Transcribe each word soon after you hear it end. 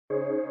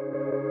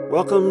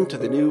Welcome to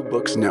the New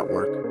Books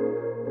Network.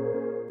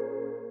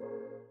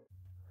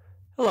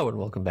 Hello and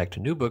welcome back to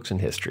New Books in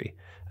History,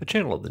 a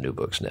channel of the New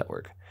Books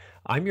Network.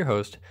 I'm your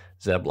host,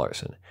 Zeb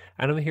Larson,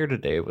 and I'm here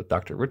today with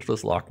Dr.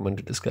 Richard Lachmann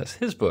to discuss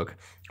his book,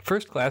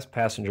 First Class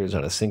Passengers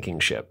on a Sinking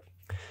Ship.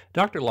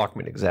 Dr.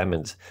 Lachmann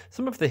examines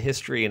some of the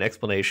history and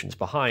explanations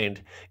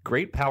behind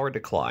great power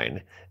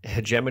decline,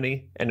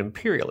 hegemony, and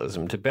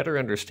imperialism to better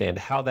understand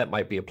how that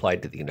might be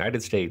applied to the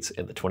United States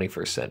in the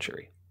 21st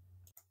century.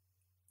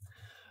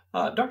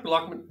 Dr.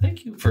 Lachmann,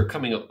 thank you for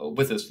coming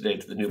with us today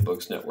to the New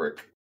Books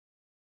Network.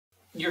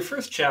 Your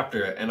first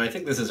chapter, and I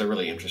think this is a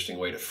really interesting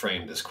way to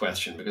frame this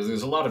question because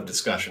there's a lot of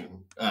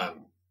discussion,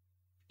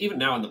 even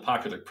now in the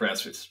popular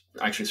press, which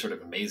actually sort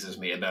of amazes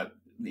me about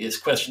this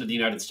question of the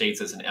United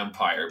States as an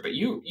empire. But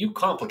you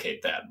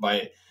complicate that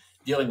by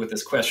dealing with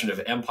this question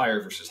of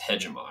empire versus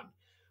hegemon.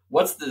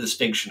 What's the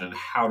distinction and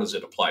how does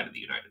it apply to the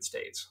United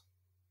States?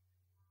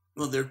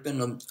 Well, there have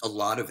been a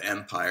lot of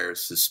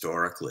empires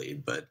historically,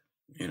 but,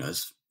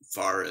 as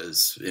far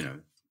as,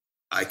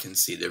 I can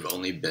see, there have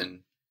only been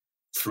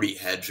three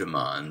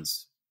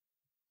hegemons.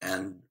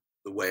 And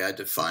the way I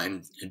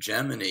define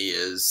hegemony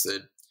is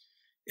that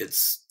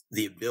it's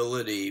the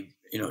ability,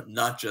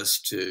 not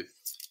just to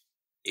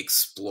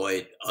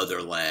exploit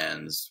other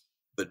lands,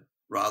 but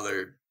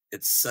rather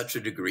it's such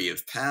a degree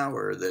of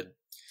power that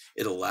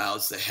it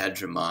allows the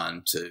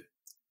hegemon to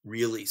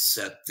really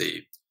set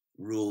the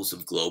rules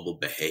of global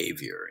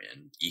behavior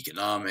in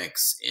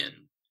economics, in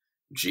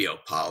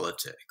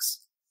geopolitics.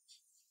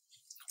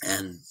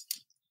 And,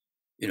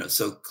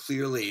 so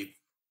clearly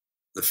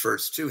the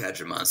first two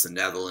hegemons, the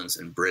Netherlands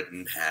and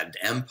Britain, had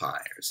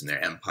empires, and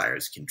their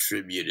empires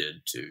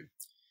contributed to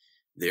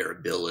their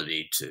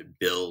ability to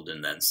build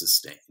and then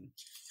sustain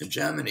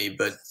hegemony.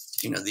 But,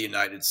 the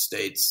United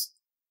States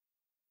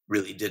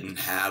really didn't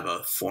have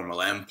a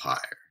formal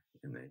empire.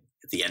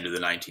 At the end of the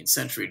 19th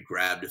century, it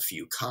grabbed a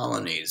few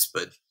colonies,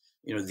 but,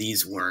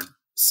 these weren't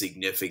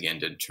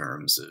significant in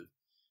terms of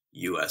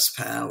U.S.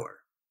 power.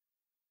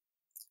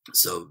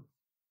 So,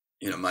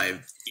 my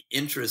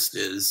interest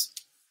is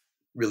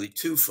really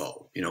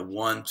twofold.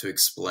 One, to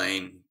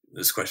explain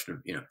this question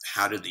of,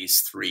 how did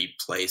these three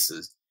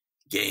places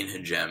gain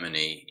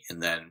hegemony,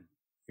 and then,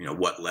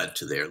 what led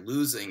to their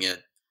losing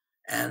it,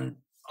 and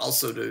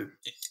also to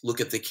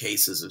look at the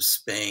cases of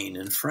Spain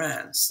and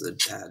France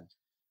that had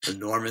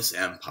enormous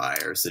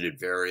empires that at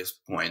various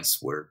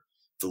points were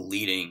the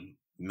leading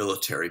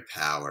military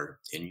power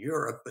in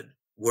Europe, but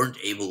weren't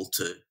able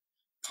to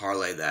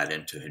parlay that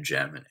into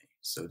hegemony.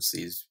 So it's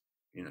these,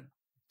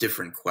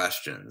 different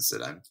questions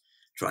that I'm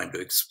trying to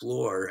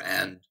explore,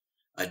 and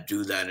I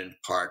do that in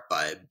part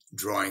by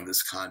drawing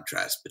this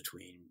contrast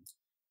between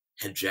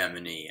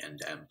hegemony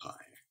and empire.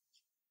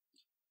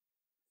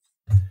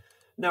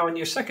 Now, in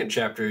your second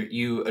chapter,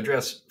 you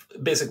address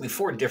basically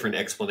four different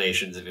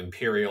explanations of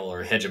imperial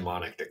or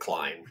hegemonic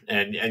decline,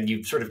 and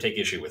you sort of take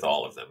issue with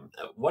all of them.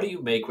 What do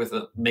you make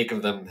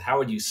of them? How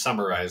would you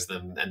summarize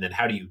them? And then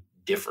how do you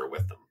differ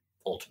with them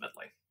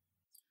ultimately?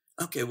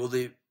 Okay, well,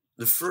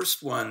 the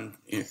first one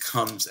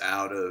comes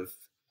out of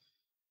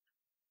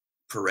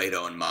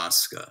Pareto and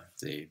Mosca,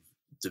 the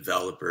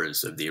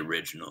developers of the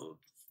original,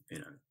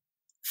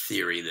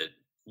 theory that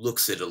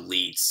looks at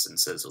elites and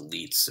says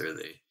elites are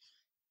the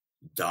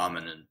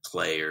dominant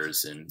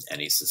players in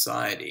any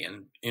society.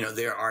 And,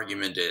 their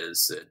argument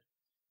is that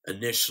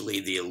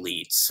initially the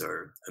elites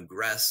are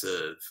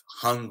aggressive,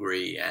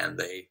 hungry, and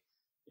they,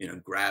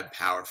 grab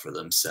power for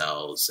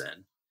themselves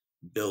and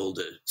build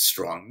a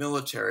strong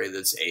military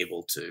that's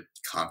able to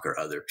conquer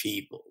other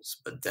peoples.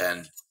 But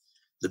then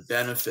the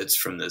benefits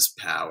from this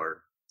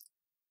power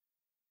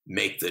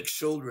make the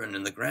children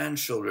and the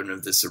grandchildren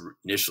of this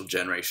initial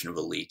generation of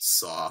elites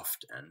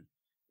soft, and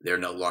they're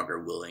no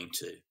longer willing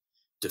to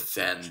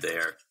defend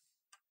their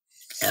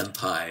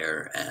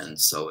empire, and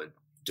so it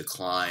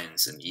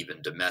declines, and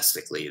even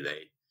domestically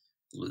they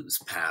lose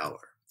power.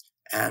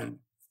 And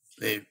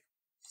the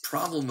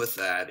problem with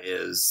that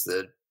is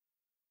that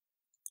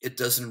it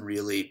doesn't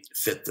really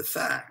fit the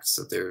facts,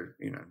 that there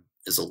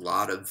is a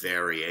lot of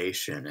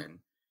variation in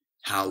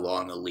how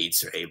long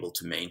elites are able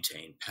to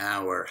maintain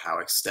power, how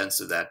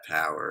extensive that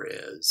power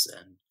is.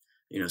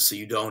 And, so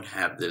you don't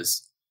have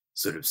this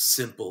sort of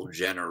simple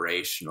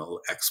generational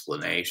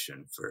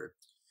explanation for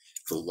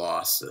the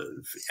loss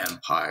of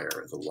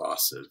empire, the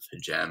loss of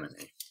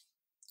hegemony.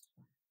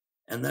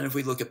 And then if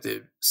we look at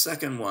the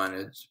second one,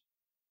 it,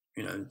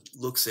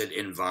 looks at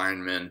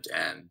environment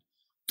and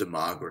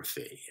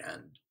demography.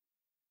 And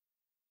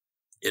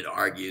it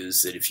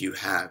argues that if you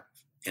have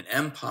an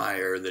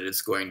empire, that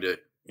it's going to,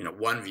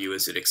 one view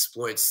is it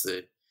exploits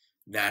the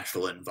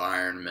natural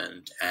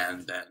environment,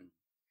 and then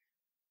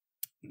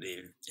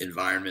the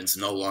environment's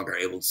no longer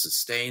able to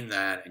sustain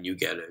that, and you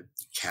get a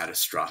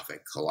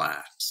catastrophic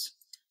collapse.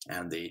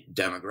 And the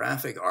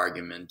demographic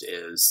argument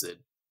is that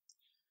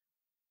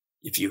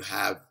if you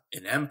have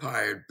an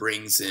empire, it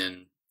brings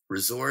in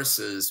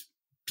resources,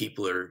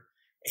 people are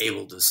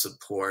able to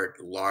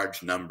support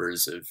large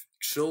numbers of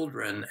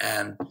children,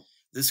 and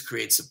this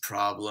creates a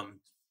problem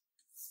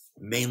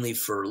mainly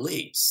for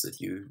elites, that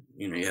you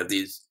have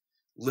these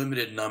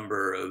limited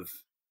number of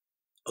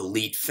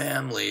elite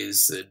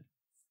families that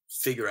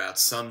figure out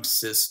some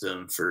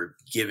system for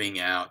giving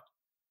out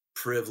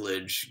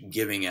privilege,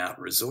 giving out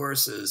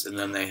resources, and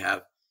then they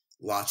have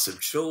lots of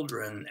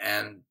children,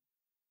 and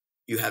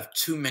you have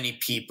too many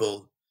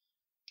people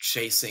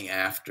chasing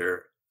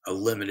after a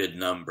limited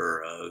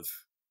number of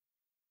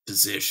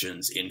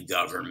positions in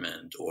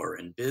government or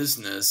in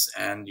business,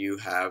 and you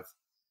have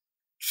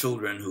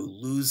children who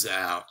lose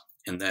out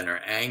and then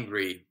are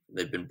angry.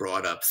 They've been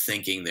brought up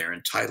thinking they're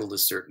entitled to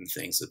certain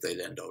things that they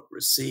then don't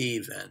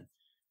receive, and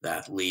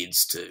that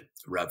leads to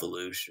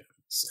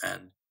revolutions.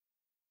 And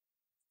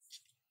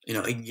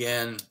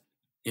again,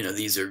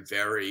 these are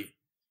very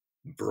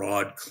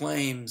broad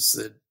claims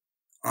that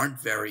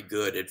aren't very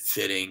good at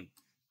fitting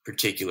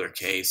particular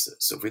cases.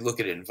 So if we look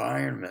at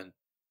environment,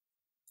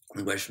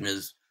 the question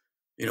is,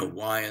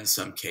 why in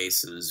some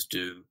cases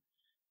do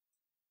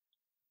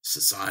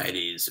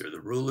societies or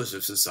the rulers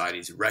of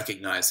societies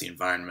recognize the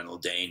environmental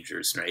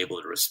dangers and are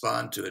able to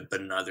respond to it, but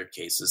in other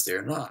cases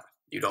they're not?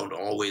 You don't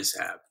always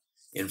have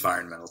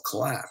environmental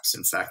collapse.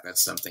 In fact,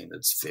 that's something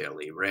that's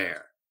fairly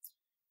rare.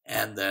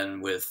 And then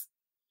with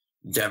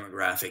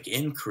demographic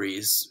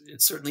increase,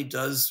 it certainly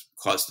does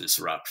cause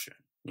disruption.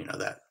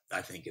 That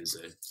I think is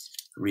a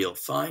real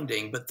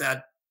finding, but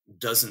that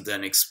doesn't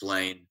then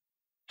explain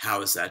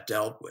how is that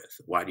dealt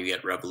with. Why do you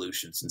get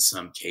revolutions in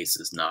some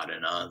cases, not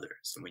in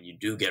others? And when you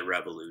do get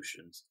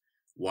revolutions,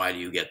 why do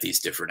you get these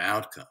different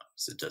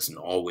outcomes? It doesn't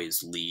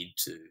always lead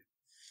to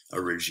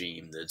a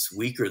regime that's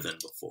weaker than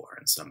before.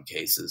 In some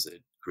cases,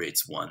 it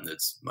creates one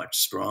that's much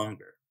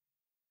stronger.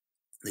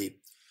 The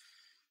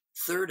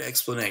third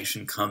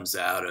explanation comes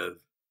out of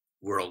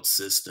world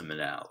system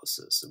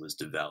analysis. It was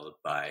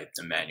developed by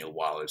Emanuel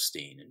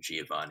Wallerstein and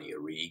Giovanni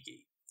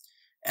Arrighi.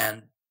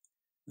 And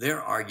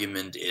their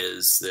argument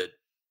is that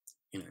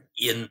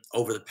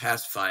over the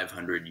past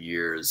 500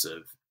 years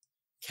of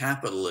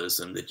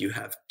capitalism, that you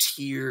have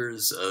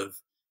tiers of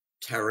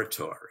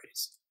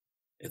territories.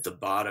 At the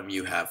bottom,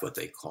 you have what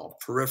they call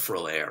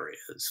peripheral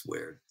areas,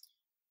 where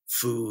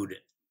food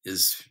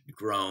is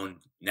grown,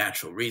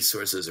 natural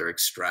resources are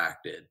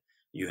extracted.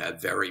 You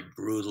have very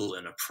brutal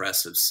and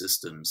oppressive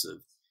systems of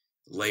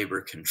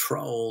labor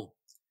control.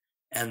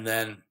 And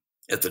then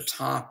at the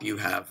top, you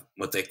have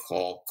what they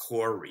call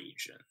core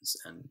regions.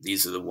 And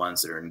these are the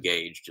ones that are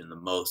engaged in the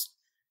most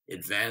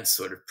advanced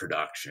sort of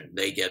production.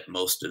 They get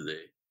most of the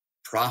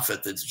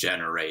profit that's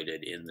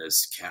generated in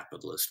this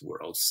capitalist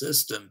world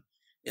system.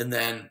 And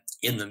then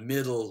in the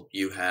middle,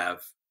 you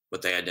have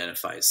what they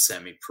identify as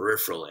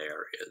semi-peripheral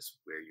areas,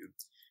 where you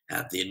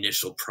have the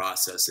initial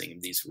processing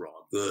of these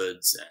raw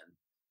goods,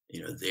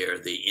 and they're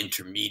the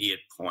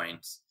intermediate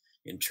points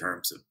in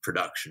terms of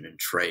production and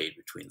trade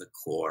between the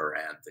core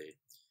and the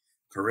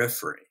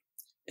periphery.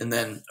 And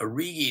then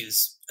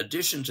Arrighi's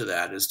addition to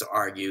that is to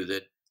argue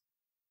that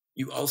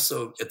you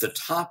also, at the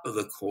top of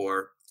the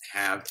core,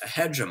 have a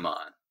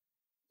hegemon,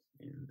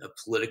 a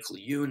political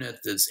unit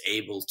that's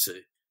able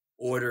to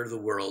order the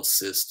world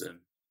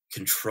system,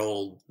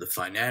 control the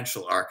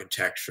financial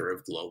architecture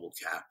of global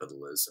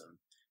capitalism.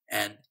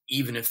 And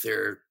even if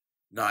they're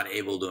not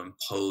able to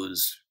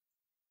impose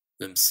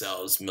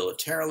themselves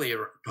militarily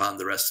upon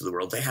the rest of the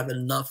world, they have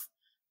enough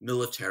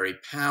military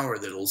power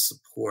that will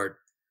support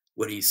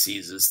what he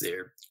sees as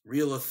their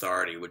real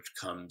authority, which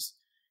comes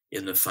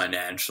in the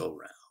financial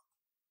realm.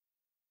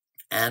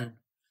 And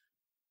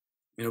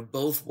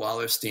both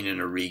Wallerstein and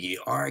Arrighi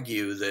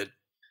argue that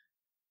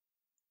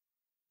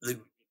the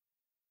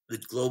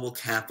global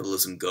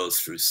capitalism goes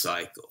through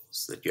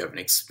cycles, that you have an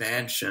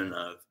expansion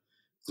of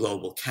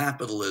global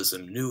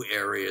capitalism, new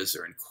areas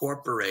are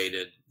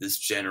incorporated, this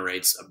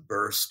generates a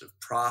burst of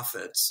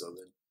profits, so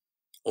that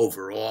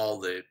overall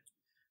the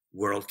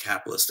world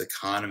capitalist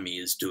economy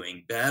is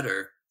doing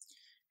better.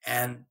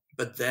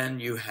 But then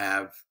you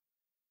have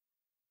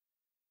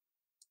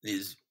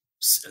these,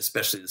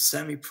 especially the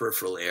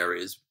semi-peripheral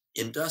areas,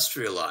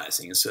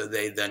 industrializing, and so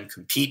they then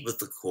compete with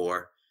the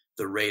core,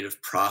 the rate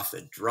of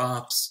profit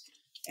drops,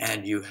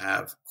 and you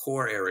have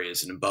core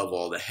areas, and above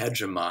all the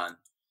hegemon,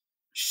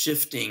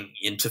 shifting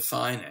into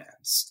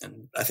finance.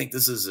 And I think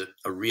this is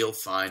a real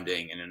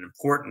finding and an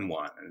important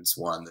one, and it's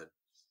one that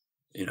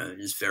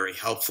is very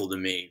helpful to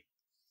me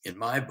in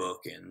my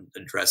book in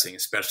addressing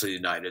especially the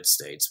United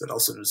States, but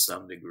also to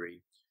some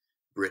degree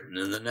Britain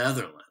and the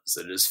Netherlands.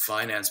 That as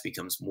finance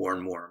becomes more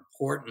and more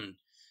important,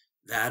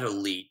 that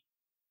elite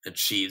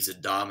achieves a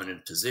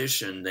dominant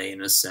position. They,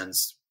 in a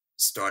sense,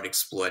 start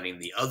exploiting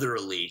the other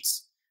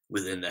elites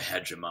within the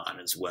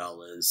hegemon, as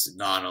well as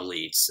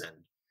non-elites and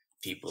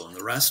people in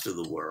the rest of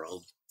the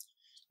world.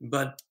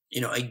 But,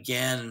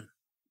 again,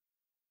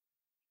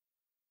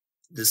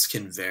 this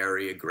can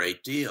vary a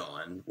great deal.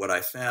 And what I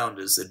found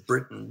is that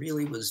Britain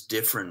really was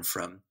different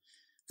from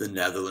the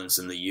Netherlands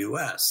and the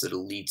US, that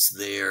elites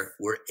there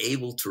were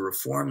able to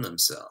reform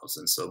themselves.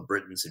 And so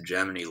Britain's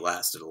hegemony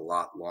lasted a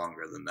lot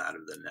longer than that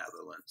of the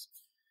Netherlands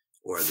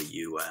or the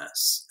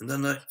US. And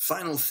then the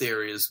final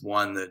theory is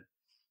one that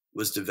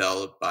was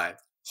developed by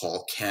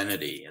Paul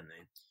Kennedy in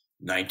the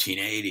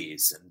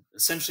 1980s. And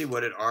essentially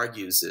what it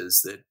argues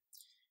is that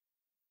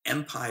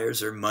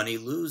empires are money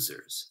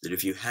losers, that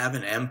if you have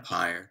an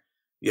empire,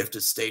 you have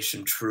to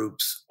station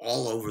troops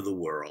all over the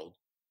world.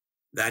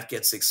 That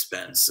gets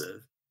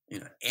expensive.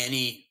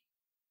 Any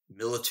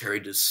military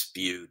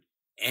dispute,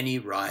 any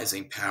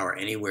rising power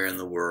anywhere in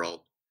the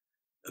world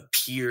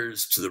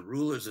appears to the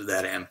rulers of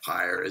that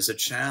empire as a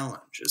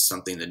challenge, as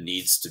something that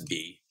needs to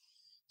be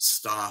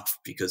stopped,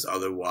 because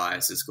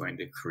otherwise it's going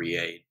to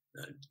create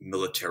a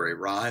military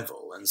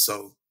rival. And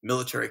so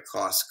military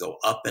costs go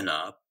up and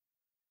up.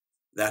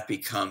 That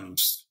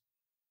becomes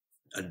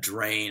a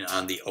drain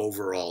on the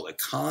overall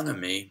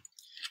economy.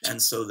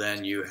 And so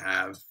then you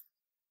have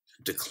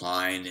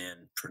decline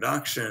in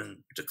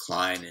production,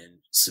 decline in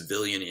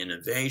civilian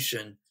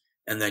innovation,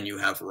 and then you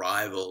have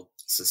rival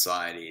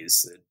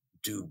societies that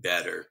do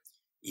better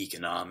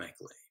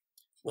economically.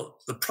 Well,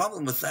 the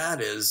problem with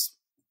that is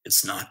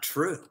it's not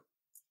true.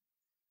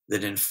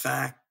 That in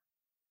fact,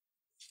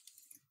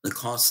 the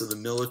costs of the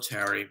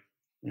military,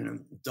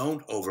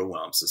 don't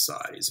overwhelm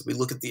societies. If we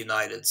look at the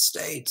United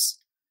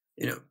States,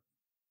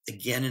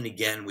 again and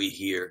again we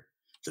hear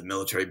the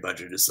military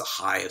budget is the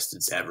highest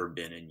it's ever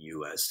been in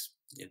U.S.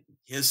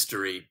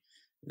 history.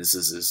 This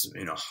is this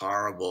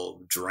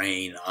horrible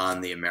drain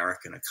on the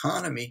American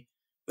economy.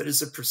 But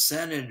as a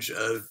percentage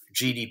of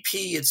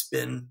GDP, it's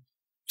been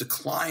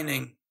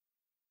declining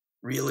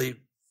really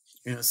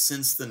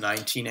since the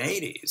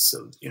 1980s.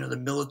 So the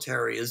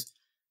military is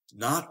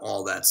not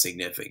all that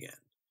significant.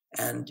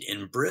 And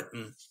in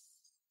Britain,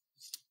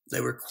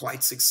 they were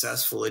quite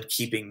successful at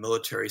keeping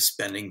military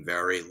spending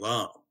very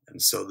low.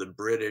 And so the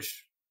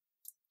British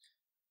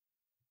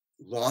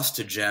lost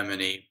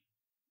hegemony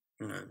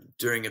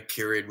during a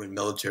period when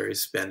military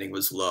spending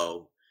was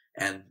low,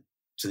 and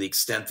to the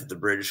extent that the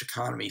British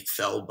economy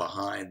fell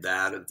behind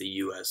that of the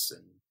US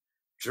and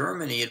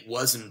Germany, it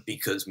wasn't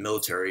because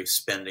military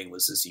spending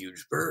was this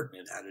huge burden.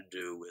 It had to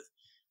do with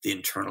the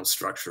internal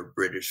structure of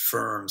British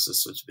firms, the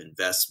sorts of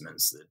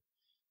investments that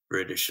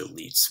British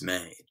elites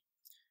made.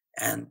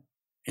 And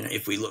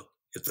if we look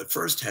at the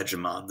first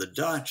hegemon, the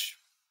Dutch,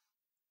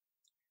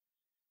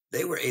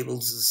 they were able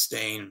to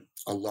sustain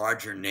a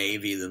larger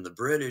navy than the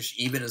British,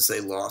 even as they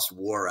lost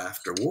war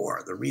after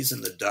war. The reason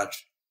the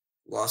Dutch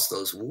lost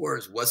those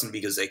wars wasn't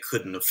because they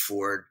couldn't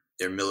afford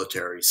their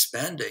military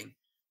spending.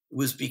 It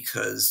was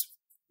because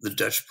the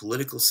Dutch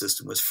political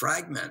system was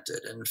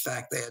fragmented. And in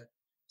fact, they had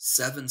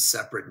 7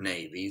 separate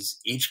navies,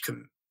 each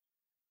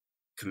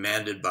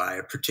commanded by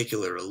a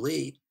particular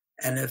elite.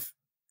 And if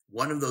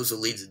one of those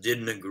elites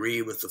didn't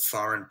agree with the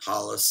foreign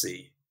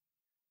policy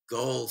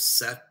goals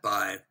set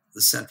by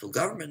the central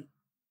government,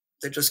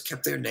 they just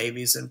kept their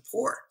navies in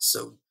port.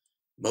 So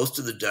most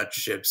of the Dutch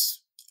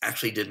ships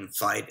actually didn't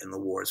fight in the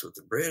wars with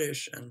the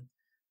British, and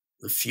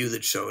the few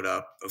that showed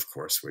up, of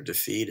course, were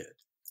defeated.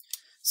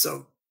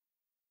 So,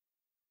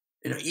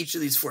 each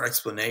of these 4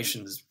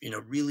 explanations,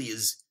 really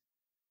is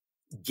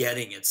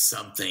getting at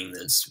something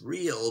that's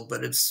real,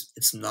 but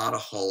it's not a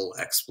whole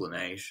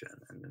explanation.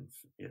 And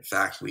in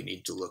fact, we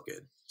need to look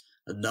at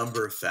a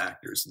number of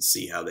factors and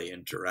see how they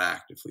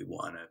interact if we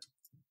want to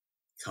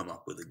come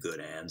up with a good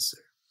answer.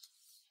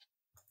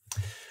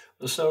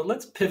 So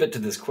let's pivot to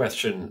this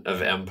question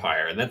of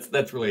empire, and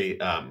that's really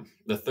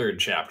the third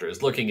chapter,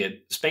 is looking at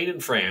Spain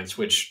and France,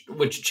 which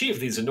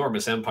achieved these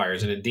enormous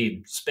empires, and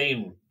indeed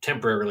Spain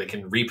temporarily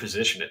can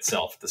reposition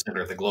itself at the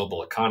center of the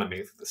global economy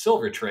through the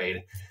silver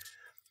trade.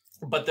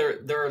 But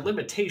there are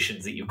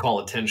limitations that you call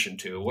attention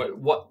to.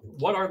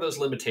 What are those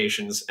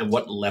limitations, and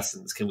what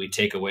lessons can we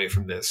take away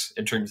from this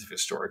in terms of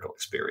historical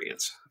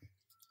experience?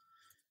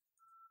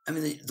 I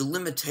mean, the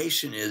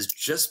limitation is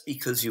just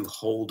because you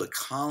hold a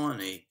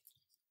colony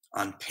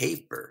on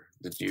paper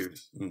that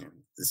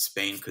that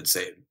Spain could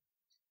say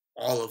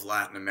all of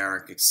Latin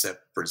America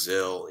except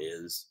Brazil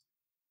is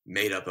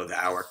made up of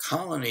our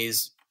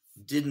colonies,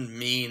 didn't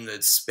mean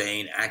that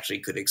Spain actually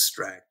could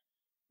extract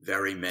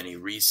very many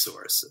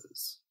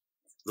resources.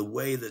 The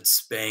way that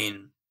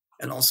Spain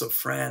and also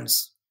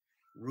France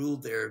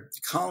ruled their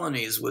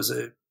colonies was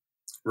a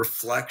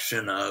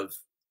reflection of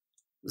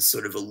the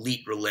sort of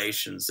elite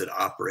relations that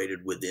operated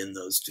within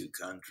those 2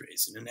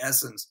 countries. And in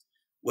essence,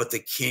 what the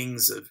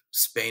kings of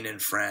Spain and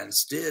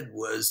France did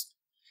was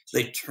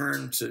they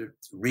turned to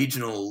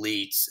regional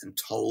elites and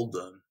told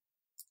them,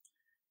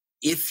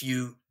 if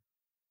you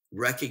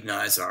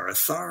recognize our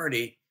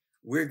authority,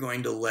 we're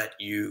going to let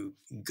you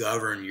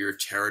govern your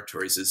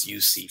territories as you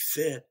see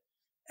fit.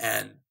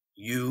 And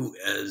you,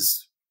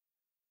 as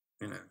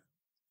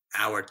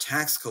our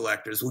tax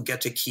collectors, will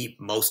get to keep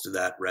most of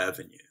that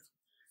revenue.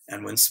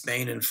 And when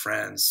Spain and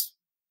France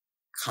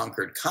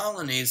conquered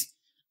colonies,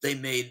 they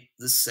made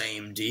the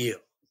same deal.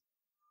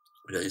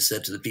 They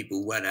said to the people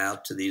who went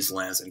out to these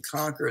lands and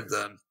conquered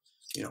them,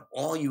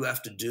 all you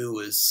have to do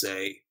is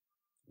say,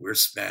 we're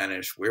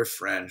Spanish, we're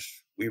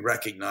French, we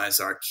recognize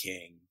our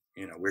king,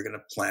 we're going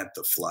to plant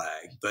the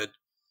flag. But,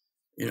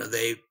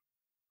 they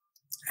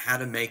had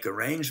to make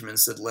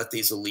arrangements that let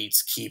these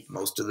elites keep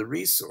most of the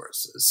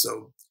resources.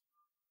 So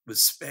with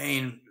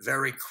Spain,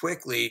 very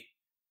quickly,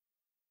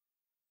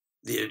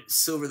 the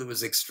silver that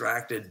was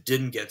extracted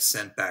didn't get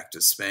sent back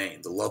to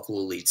Spain. The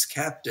local elites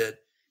kept it,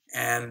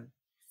 and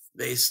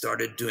they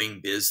started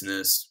doing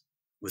business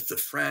with the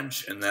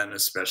French, and then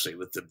especially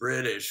with the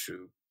British,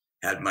 who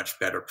had much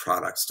better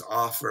products to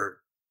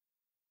offer,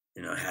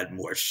 had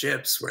more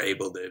ships, were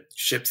able to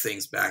ship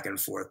things back and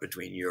forth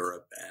between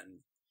Europe and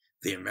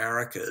the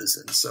Americas.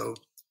 And so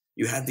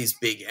you had these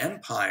big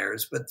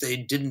empires, but they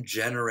didn't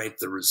generate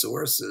the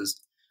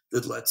resources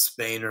that let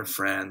Spain or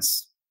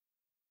France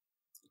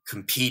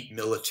compete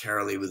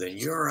militarily within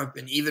Europe.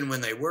 And even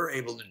when they were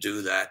able to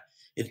do that,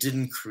 it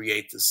didn't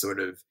create the sort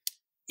of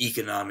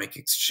economic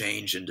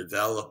exchange and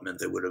development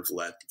that would have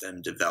let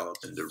them develop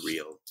into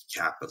real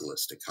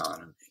capitalist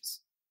economies.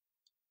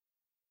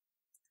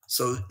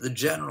 So the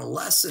general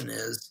lesson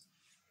is,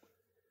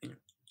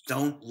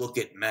 don't look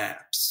at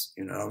maps.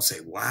 Don't say,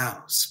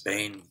 wow,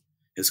 Spain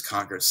has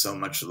conquered so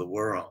much of the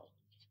world.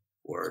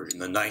 Or in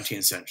the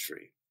 19th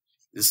century,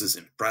 this is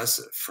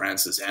impressive.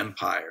 France's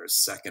empire is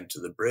second to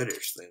the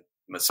British. That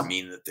must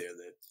mean that they're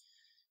the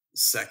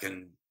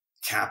second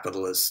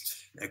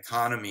capitalist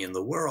economy in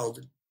the world.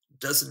 It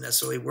doesn't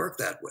necessarily work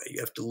that way.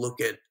 You have to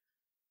look at,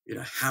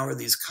 how are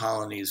these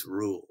colonies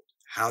ruled?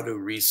 How do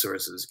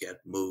resources get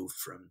moved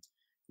from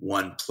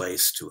one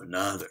place to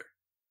another?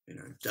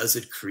 Does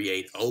it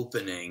create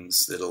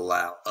openings that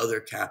allow other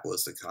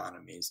capitalist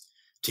economies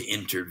to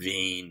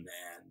intervene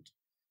and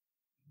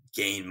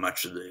gain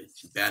much of the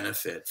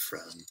benefit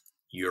from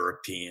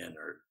European,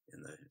 or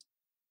in the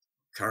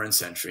current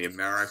century,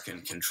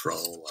 American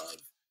control of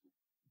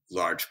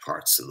large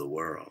parts of the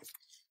world?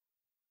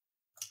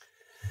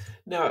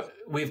 Now,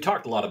 we've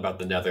talked a lot about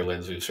the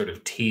Netherlands. We've sort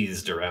of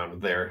teased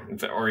around there,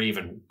 or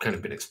even kind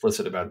of been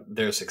explicit about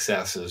their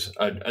success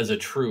as a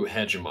true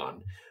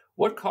hegemon.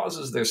 What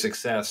causes their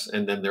success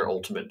and then their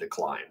ultimate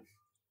decline?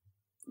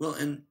 Well,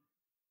 in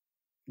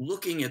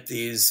looking at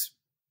these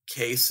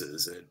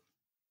cases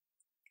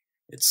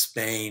at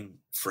Spain,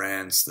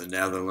 France, the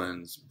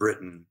Netherlands,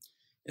 Britain,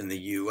 and the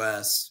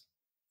US,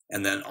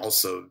 and then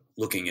also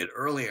looking at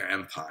earlier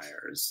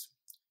empires,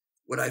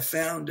 what I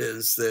found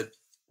is that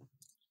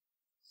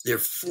there are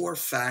four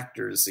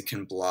factors that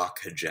can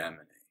block hegemony.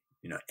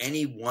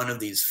 Any one of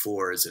these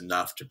four is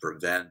enough to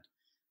prevent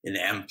an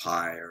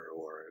empire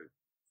or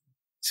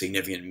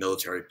significant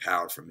military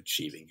power from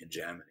achieving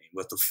hegemony.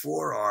 What the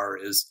four are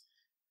is,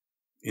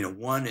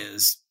 one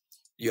is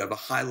you have a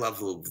high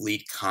level of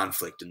elite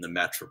conflict in the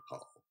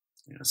metropole.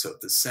 So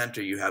at the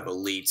center, you have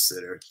elites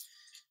that are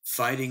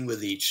fighting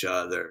with each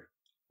other,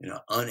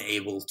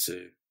 unable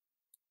to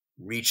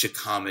reach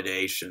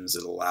accommodations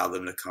that allow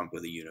them to come up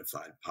with a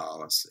unified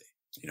policy.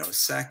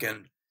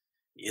 Second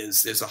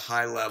is there's a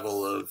high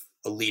level of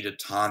elite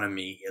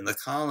autonomy in the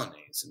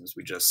colonies. And as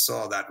we just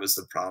saw, that was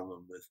the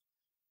problem with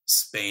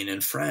Spain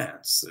and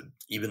France.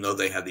 Even though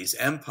they had these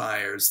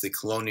empires, the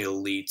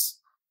colonial elites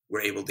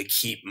were able to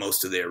keep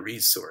most of their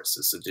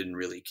resources, so it didn't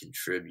really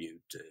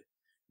contribute to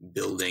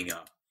building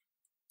up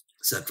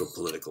central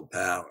political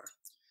power.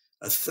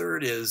 A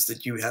third is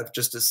that you have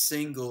just a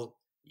single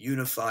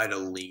unified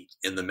elite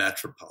in the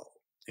metropole.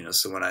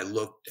 So when I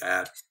looked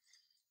at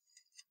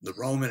the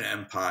Roman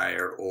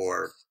Empire,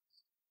 or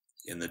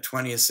in the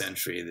 20th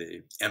century,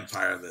 the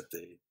empire that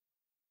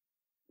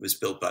was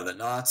built by the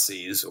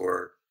Nazis,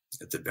 or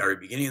at the very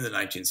beginning of the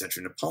 19th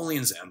century,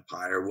 Napoleon's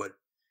empire, what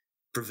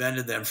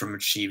prevented them from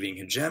achieving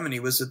hegemony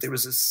was that there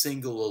was a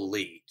single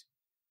elite.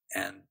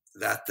 And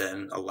that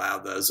then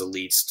allowed those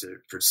elites to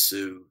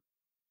pursue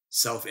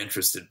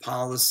self-interested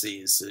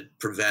policies that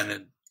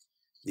prevented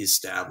the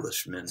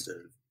establishment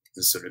of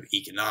the sort of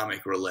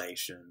economic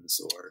relations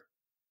or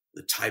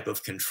the type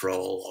of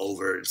control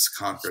over its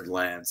conquered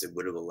lands that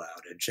would have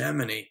allowed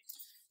hegemony.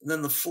 And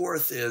then the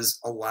fourth is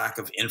a lack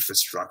of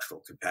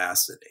infrastructural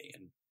capacity.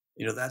 And,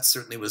 that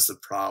certainly was the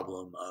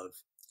problem of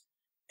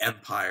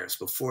empires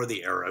before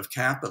the era of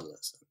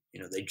capitalism.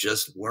 They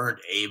just weren't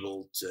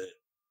able to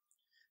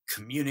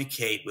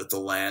communicate with the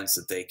lands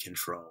that they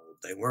controlled.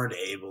 They weren't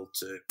able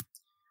to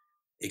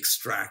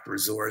extract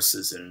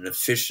resources in an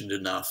efficient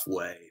enough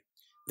way.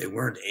 They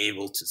weren't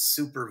able to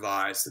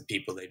supervise the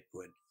people they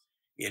put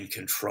in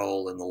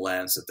control in the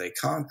lands that they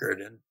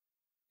conquered.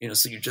 And,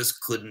 so you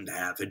just couldn't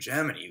have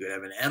hegemony. You could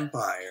have an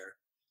empire.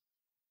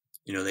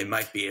 They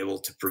might be able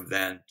to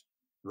prevent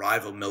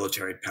rival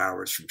military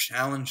powers from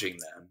challenging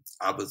them.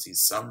 Obviously,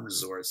 some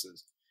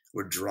resources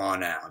were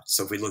drawn out.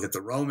 So if we look at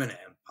the Roman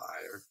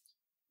Empire,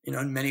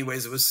 in many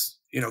ways it was,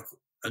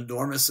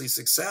 enormously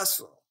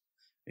successful,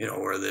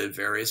 or the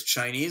various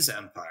Chinese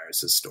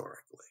empires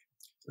historically.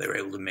 They were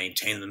able to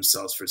maintain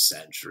themselves for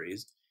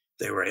centuries.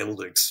 They were able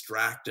to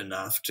extract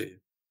enough to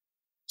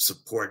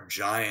support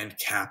giant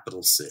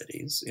capital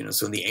cities.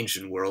 So in the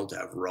ancient world, to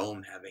have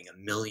Rome having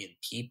 1 million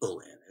people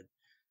in it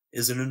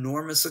is an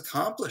enormous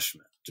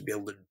accomplishment. To be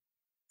able to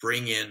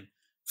bring in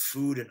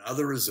food and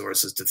other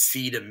resources to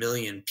feed 1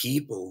 million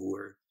people who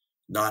are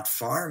not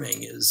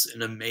farming is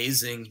an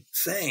amazing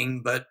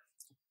thing. But,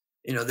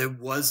 there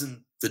wasn't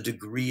the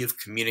degree of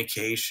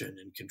communication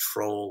and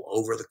control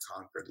over the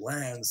conquered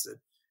lands that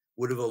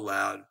would have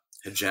allowed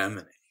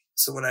hegemony.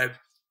 So what I've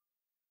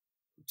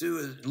do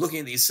is, looking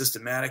at these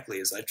systematically,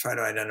 is I try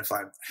to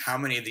identify how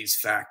many of these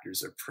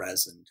factors are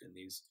present in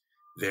these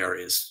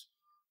various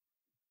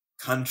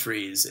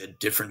countries at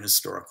different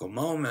historical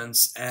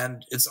moments.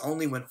 And it's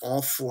only when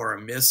all four are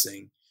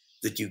missing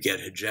that you get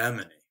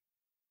hegemony.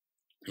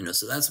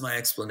 So that's my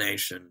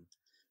explanation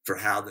for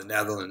how the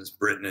Netherlands,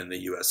 Britain, and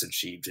the US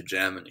achieved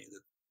hegemony.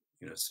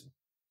 That, to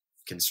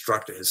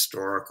construct a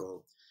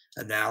historical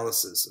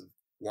analysis of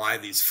why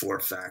these four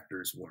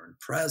factors weren't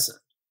present.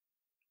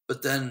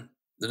 But then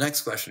the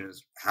next question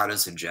is, how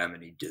does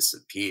hegemony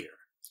disappear?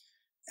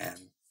 And,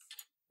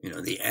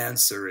 the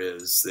answer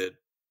is that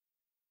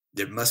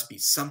there must be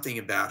something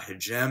about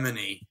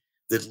hegemony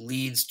that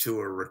leads to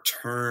a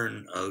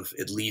return of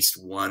at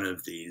least one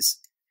of these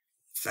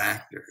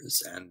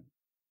factors. And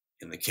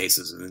in the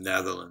cases of the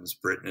Netherlands,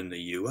 Britain, and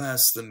the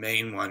US, the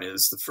main one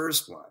is the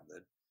first one,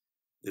 that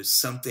there's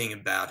something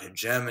about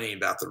hegemony,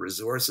 about the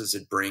resources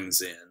it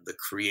brings in, the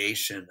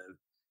creation of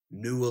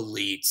new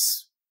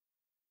elites,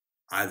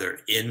 either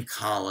in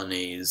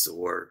colonies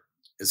or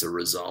as a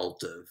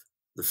result of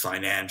the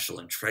financial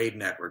and trade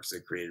networks that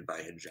are created by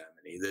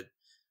hegemony, that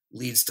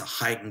leads to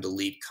heightened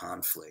elite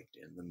conflict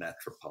in the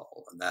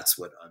metropole. And that's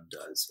what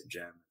undoes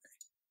hegemony.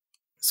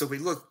 So we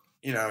look,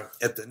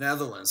 at the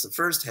Netherlands, the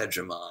first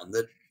hegemon,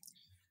 that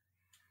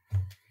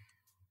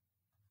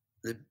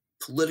the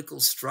political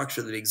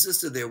structure that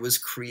existed there was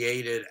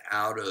created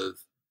out of,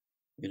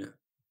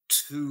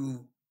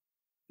 two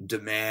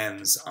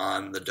demands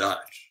on the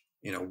Dutch.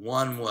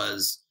 One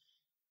was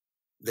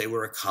they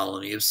were a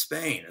colony of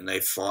Spain, and they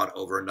fought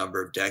over a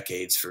number of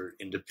decades for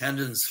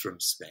independence from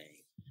Spain.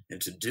 And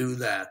to do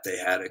that, they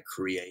had to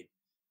create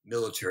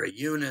military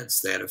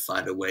units. They had to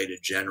find a way to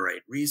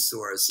generate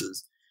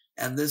resources.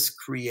 And this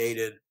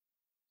created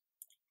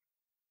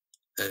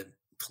a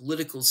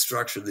political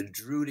structure that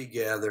drew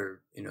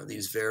together,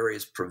 these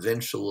various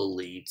provincial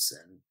elites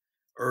and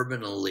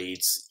urban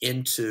elites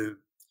into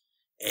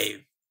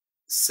a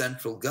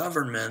central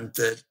government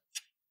that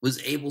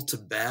was able to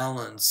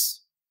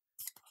balance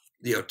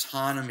the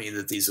autonomy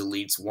that these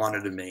elites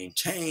wanted to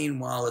maintain,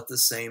 while at the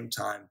same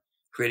time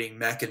creating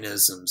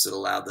mechanisms that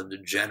allowed them to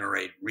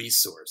generate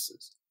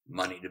resources,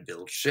 money to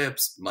build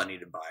ships, money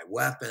to buy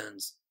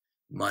weapons,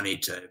 money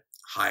to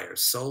hire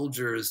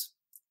soldiers.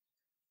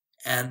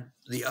 And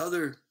the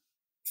other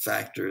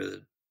factor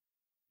that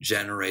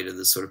generated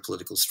this sort of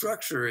political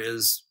structure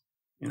is,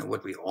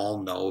 what we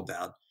all know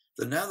about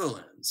the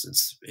Netherlands.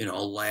 It's, a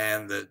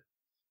land that,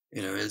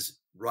 is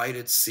right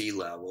at sea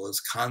level, is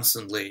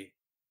constantly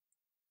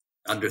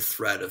under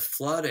threat of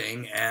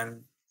flooding.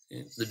 And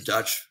the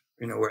Dutch,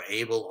 were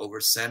able over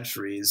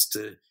centuries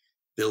to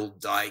build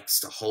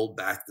dikes to hold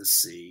back the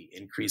sea,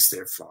 increase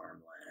their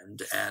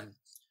farmland. And,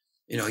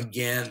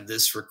 again,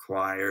 this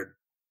required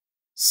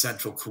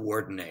central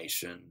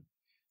coordination,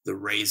 the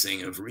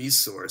raising of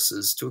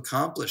resources to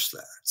accomplish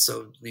that.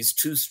 So these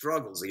two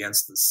struggles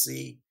against the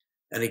sea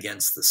and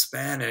against the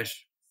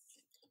Spanish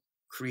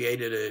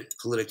created a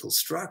political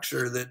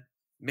structure that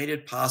made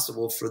it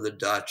possible for the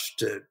Dutch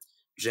to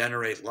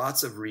generate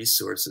lots of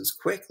resources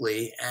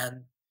quickly.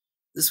 And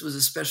this was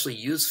especially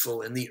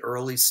useful in the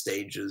early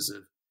stages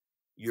of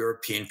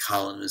European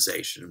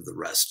colonization of the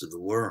rest of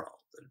the world.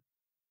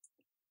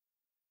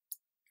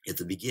 At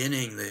the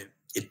beginning,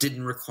 it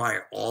didn't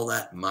require all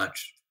that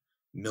much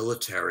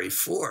military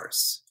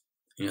force.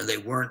 They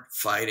weren't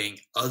fighting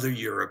other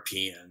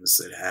Europeans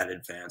that had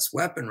advanced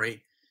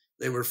weaponry.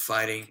 They were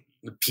fighting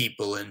the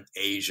people in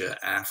Asia,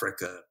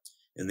 Africa,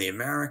 and the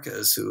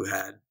Americas who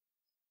had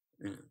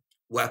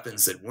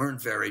weapons that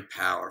weren't very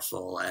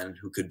powerful and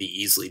who could be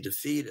easily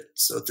defeated.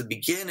 So at the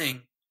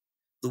beginning,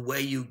 the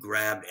way you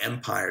grabbed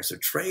empires or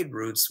trade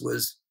routes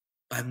was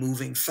by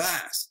moving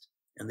fast.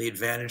 And the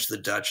advantage the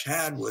Dutch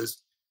had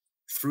was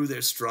through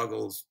their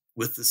struggles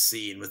with the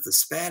sea and with the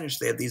Spanish,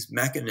 they had these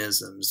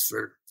mechanisms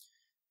for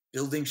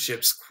building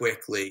ships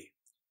quickly,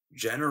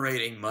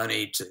 generating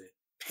money to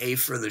pay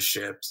for the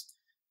ships,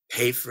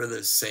 pay for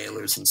the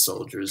sailors and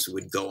soldiers who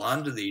would go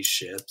onto these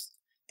ships,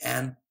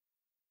 and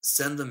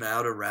send them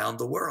out around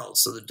the world.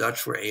 So the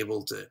Dutch were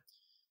able to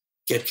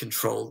get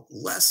control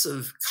less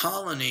of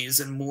colonies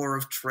and more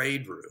of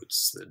trade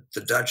routes.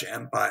 The Dutch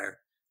Empire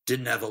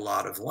didn't have a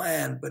lot of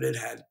land, but it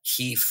had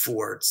key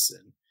forts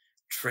and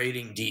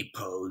trading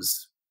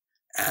depots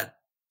at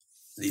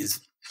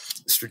these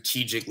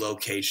strategic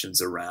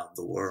locations around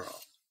the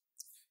world.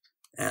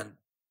 And,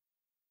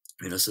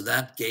 so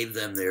that gave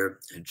them their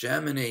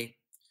hegemony.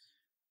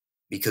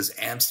 Because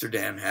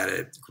Amsterdam had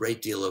a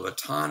great deal of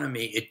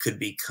autonomy, it could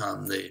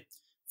become the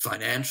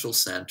financial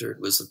center.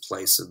 It was the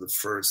place of the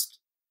first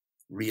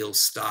real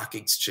stock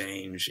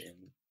exchange in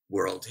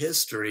world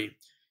history.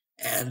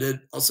 And it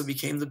also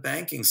became the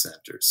banking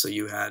center. So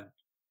you had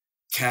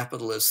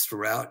capitalists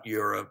throughout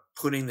Europe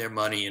putting their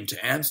money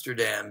into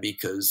Amsterdam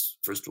because,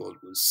 first of all, it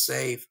was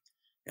safe.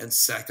 And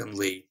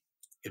secondly,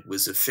 it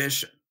was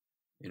efficient.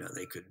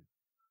 They could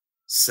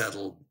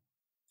settle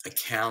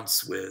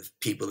accounts with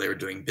people they were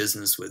doing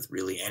business with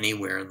really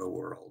anywhere in the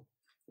world,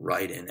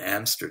 right in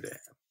Amsterdam.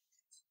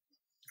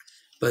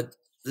 But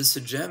this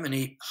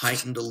hegemony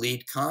heightened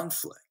elite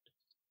conflict.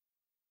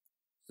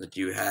 That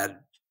you had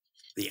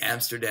the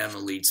Amsterdam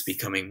elites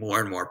becoming more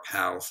and more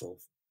powerful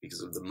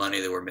because of the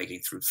money they were making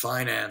through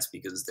finance,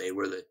 because they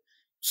were the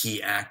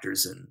key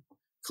actors in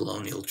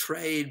colonial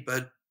trade,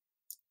 but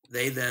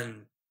they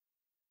then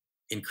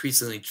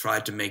increasingly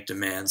tried to make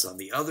demands on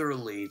the other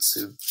elites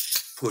who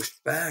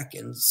pushed back.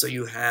 And so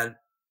you had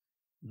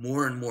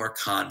more and more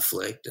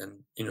conflict.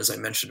 And, as I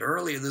mentioned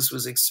earlier, this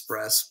was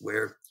expressed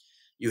where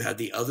you had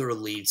the other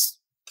elites,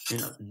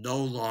 no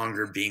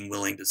longer being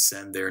willing to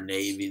send their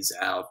navies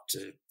out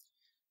to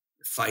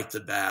fight the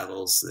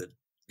battles that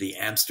the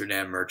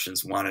Amsterdam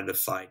merchants wanted to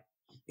fight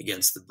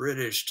against the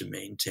British to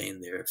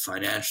maintain their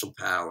financial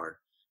power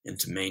and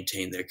to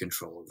maintain their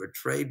control over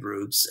trade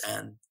routes.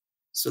 And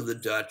so the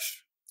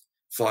Dutch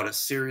fought a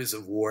series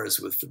of wars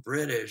with the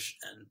British.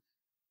 And,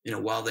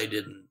 while they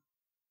didn't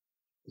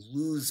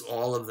lose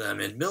all of them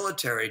in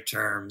military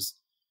terms,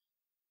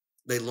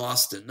 they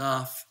lost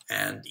enough.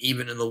 And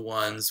even in the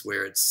ones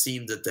where it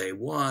seemed that they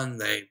won,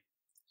 they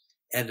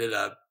ended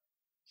up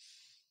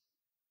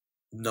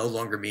no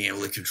longer being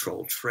able to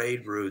control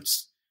trade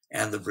routes.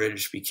 And the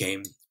British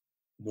became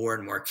more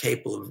and more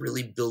capable of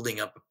really building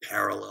up a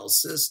parallel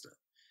system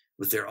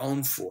with their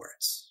own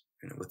forts,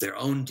 with their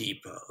own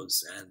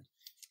depots. And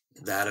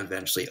that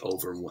eventually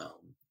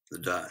overwhelmed the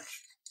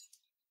Dutch.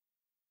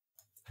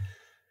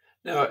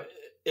 Now,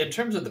 in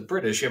terms of the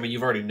British,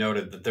 you've already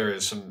noted that there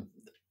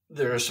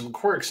are some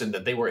quirks in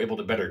that they were able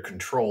to better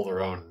control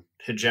their own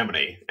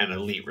hegemony and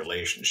elite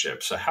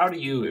relationships. So how do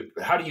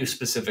you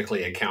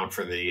specifically account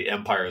for the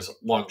empire's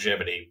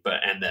longevity,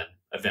 and then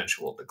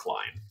eventual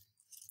decline?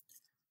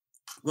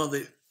 Well,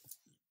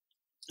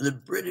 the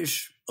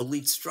British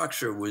elite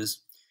structure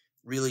was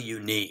really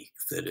unique.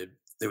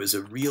 There was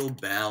a real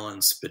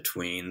balance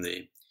between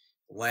the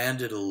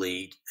landed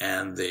elite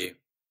and the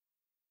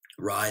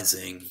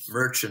rising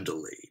merchant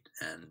elite,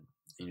 and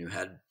you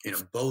had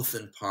both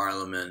in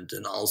Parliament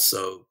and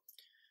also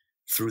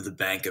through the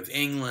Bank of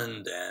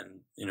England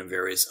and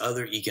various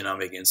other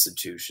economic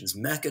institutions,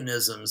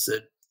 mechanisms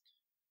that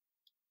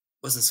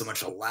wasn't so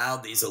much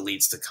allowed these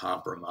elites to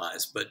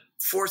compromise, but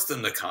forced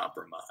them to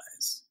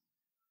compromise.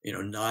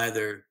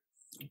 Neither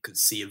could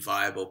see a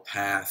viable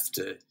path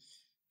to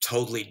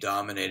totally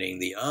dominating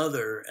the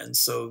other, and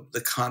so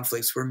the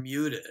conflicts were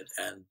muted,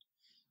 and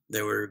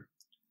there were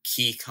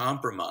key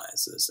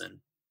compromises. And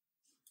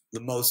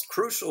the most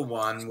crucial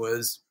one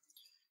was,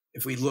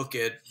 if we look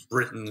at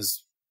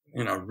Britain's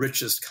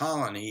richest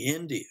colony,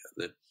 India,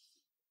 that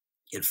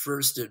at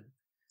first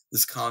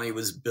this colony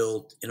was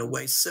built in a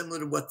way similar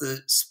to what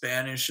the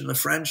Spanish and the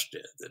French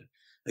did, that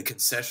the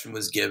concession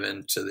was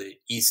given to the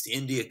East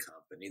India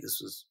Company. This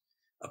was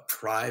a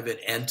private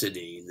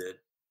entity that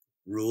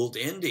ruled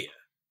India.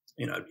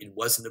 It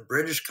wasn't a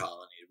British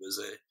colony, it was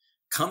a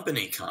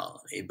company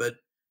colony. But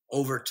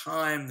over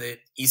time, the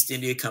East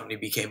India Company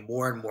became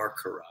more and more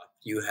corrupt.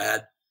 You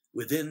had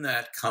within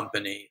that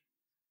company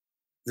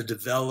the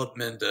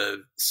development of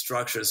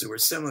structures that were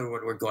similar to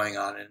what were going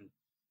on in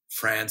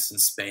France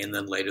and Spain,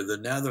 then later the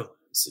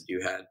Netherlands. That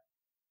you had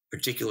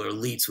particular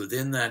elites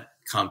within that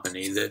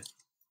company that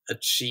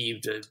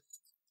achieved a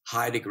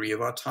high degree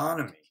of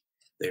autonomy.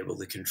 They were able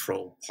to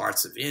control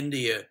parts of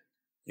India,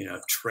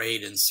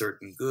 trade in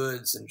certain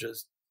goods, and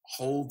just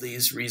hold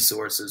these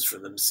resources for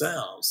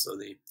themselves. So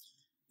the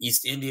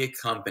East India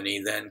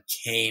Company then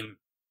came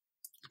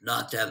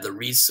not to have the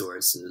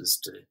resources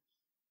to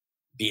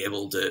be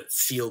able to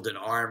field an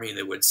army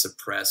that would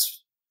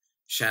suppress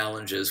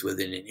challenges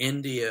within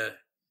India,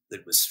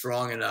 that was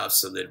strong enough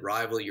so that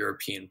rival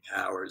European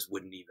powers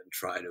wouldn't even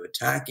try to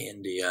attack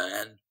India.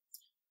 And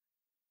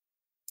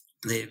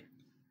the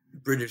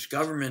British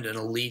government and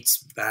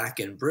elites back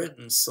in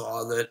Britain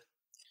saw that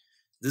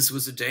this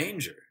was a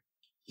danger,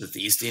 that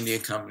the East India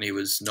Company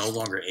was no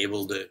longer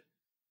able to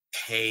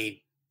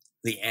pay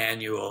the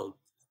annual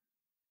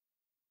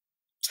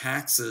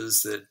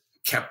taxes that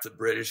kept the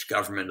British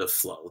government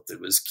afloat, that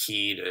was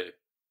key to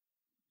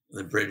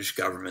the British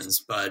government's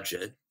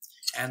budget.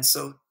 And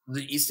so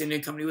the East India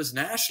Company was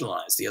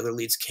nationalized. The other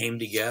elites came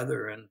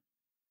together and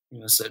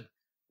said,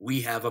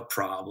 we have a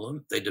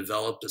problem. They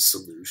developed a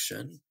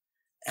solution,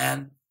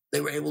 and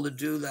they were able to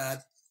do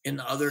that in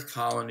other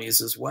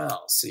colonies as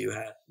well. So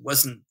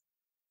wasn't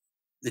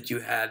that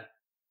you had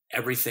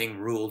everything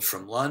ruled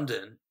from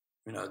London.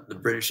 The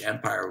British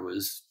Empire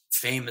was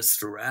famous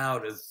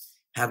throughout of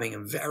having a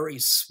very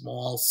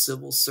small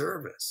civil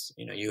service.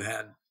 You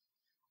had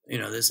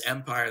this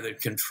empire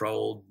that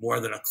controlled more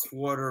than a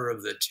quarter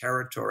of the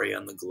territory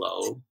on the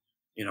globe,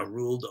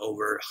 ruled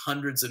over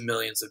hundreds of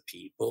millions of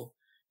people,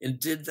 and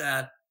did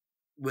that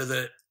with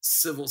a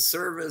civil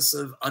service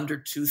of under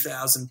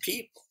 2,000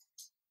 people.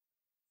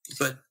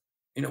 But,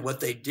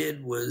 what they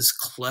did was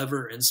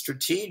clever and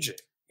strategic.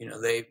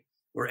 They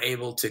were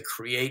able to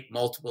create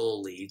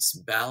multiple elites,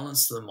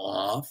 balance them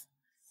off,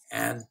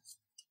 and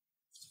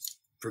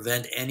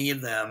prevent any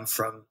of them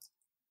from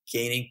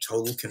gaining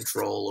total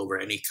control over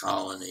any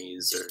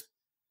colonies or,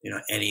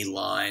 any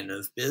line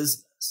of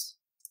business.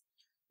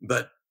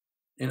 But,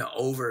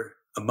 over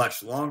a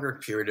much longer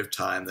period of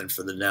time than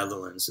for the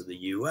Netherlands or the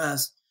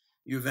US,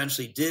 you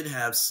eventually did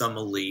have some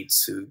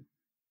elites who,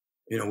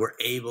 were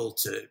able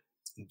to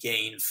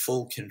gain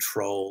full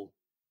control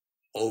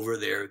over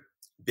their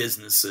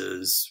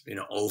businesses,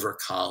 over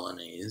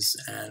colonies.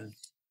 And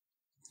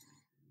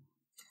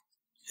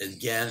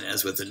again,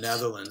 as with the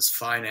Netherlands,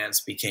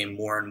 finance became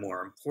more and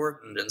more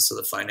important. And so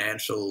the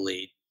financial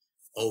elite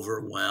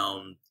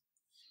overwhelmed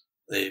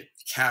the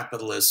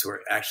capitalists who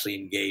were actually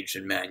engaged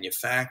in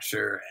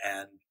manufacture,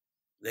 and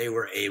they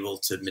were able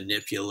to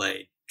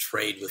manipulate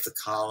trade with the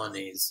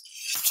colonies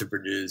to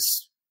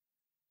produce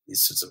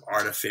these sorts of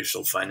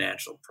artificial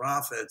financial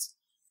profits,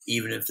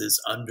 even if this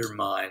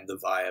undermined the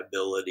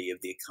viability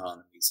of the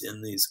economies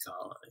in these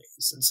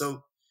colonies. And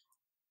so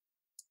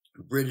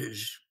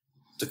British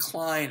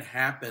decline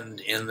happened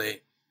in the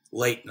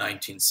late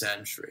 19th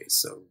century.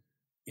 So,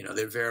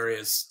 there are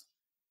various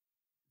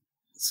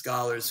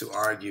scholars who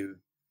argue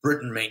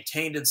Britain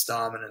maintained its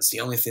dominance. The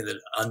only thing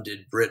that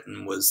undid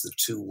Britain was the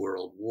two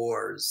world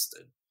wars.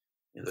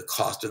 That the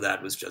cost of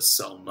that was just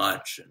so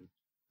much, and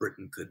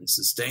Britain couldn't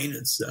sustain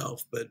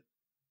itself. But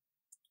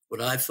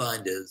what I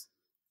find is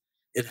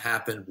it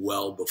happened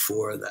well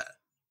before that.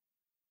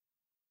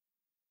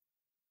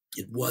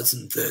 It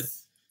wasn't that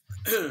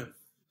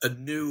a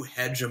new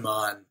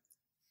hegemon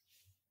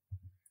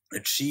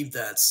achieved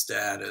that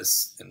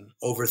status and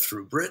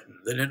overthrew Britain.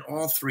 That in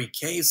all three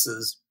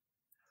cases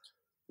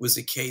was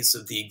a case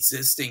of the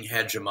existing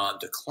hegemon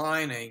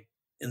declining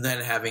and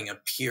then having a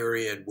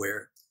period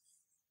where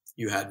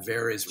you had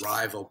various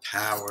rival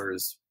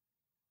powers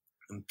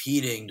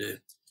competing to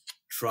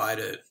try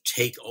to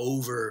take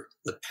over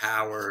the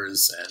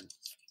powers and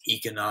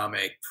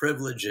economic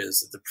privileges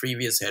that the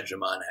previous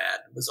hegemon had.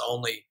 It was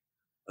only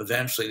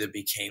eventually that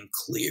became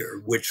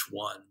clear which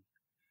one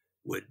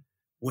would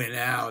win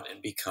out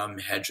and become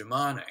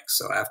hegemonic.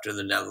 So after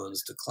the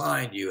Netherlands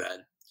declined, you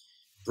had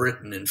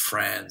Britain and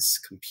France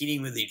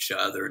competing with each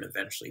other, and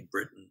eventually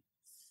Britain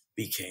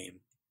became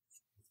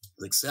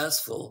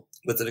successful.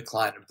 With the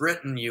decline of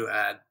Britain, you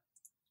had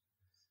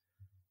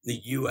the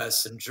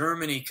US and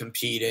Germany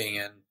competing,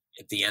 and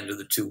at the end of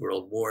the two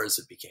world wars,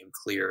 it became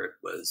clear it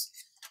was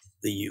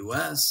the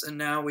US. And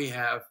now we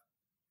have,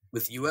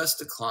 with US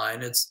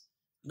decline, it's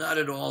not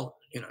at all,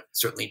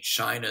 certainly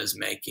China is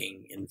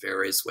making in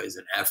various ways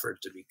an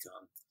effort to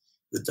become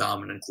the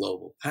dominant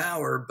global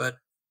power, but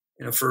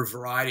for a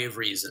variety of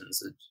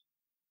reasons, it's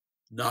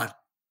not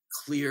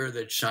clear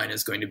that China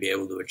is going to be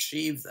able to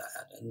achieve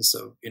that. And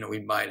so, we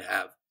might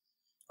have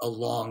a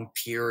long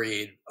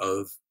period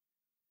of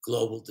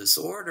global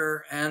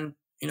disorder, and,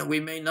 we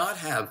may not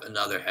have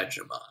another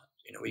hegemon.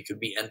 We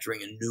could be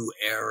entering a new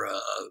era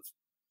of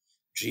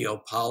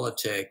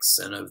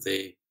geopolitics and of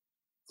the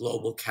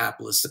global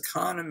capitalist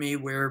economy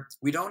where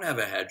we don't have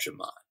a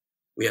hegemon.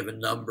 We have a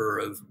number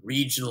of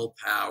regional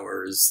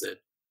powers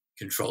that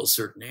control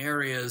certain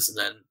areas and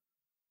then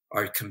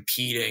are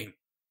competing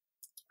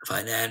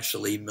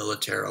financially,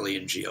 militarily,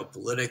 and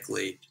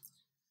geopolitically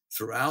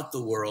throughout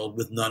the world,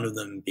 with none of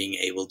them being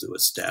able to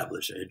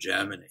establish a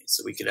hegemony.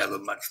 So we could have a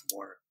much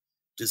more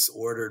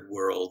disordered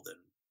world than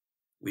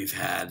we've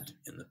had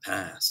in the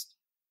past.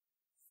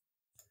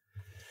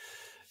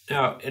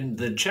 Now, in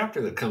the chapter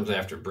that comes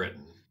after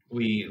Britain,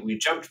 we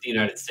jump to the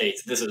United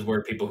States. This is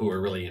where people who are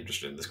really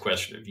interested in this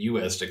question of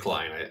U.S.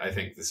 decline, I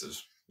think this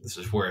is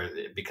where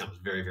it becomes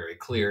very, very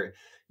clear.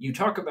 You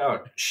talk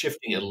about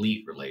shifting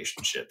elite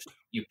relationships.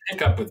 You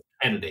pick up with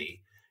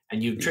Kennedy,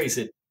 and you trace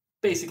it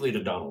basically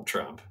to Donald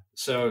Trump.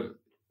 So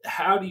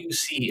how do you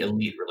see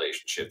elite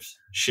relationships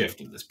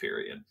shift in this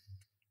period?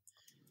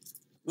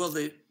 Well,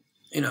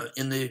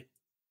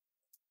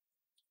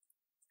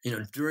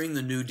 during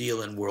the New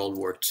Deal and World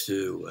War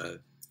II,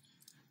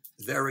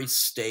 very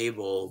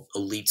stable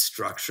elite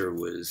structure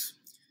was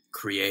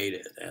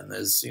created, and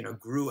as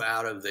grew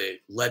out of the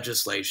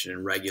legislation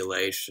and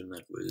regulation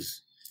that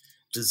was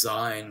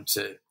designed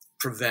to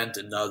prevent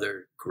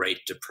another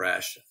Great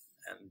Depression.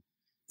 And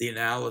the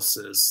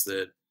analysis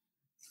that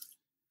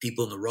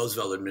people in the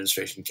Roosevelt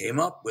administration came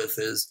up with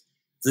is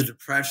the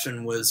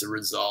Depression was a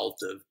result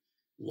of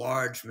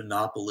large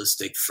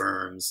monopolistic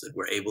firms that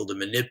were able to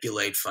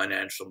manipulate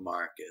financial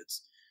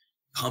markets,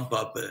 pump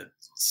up a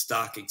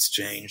stock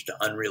exchange to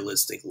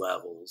unrealistic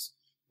levels,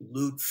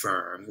 loot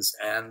firms,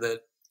 and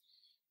that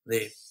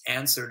the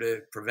answer to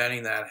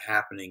preventing that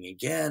happening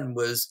again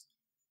was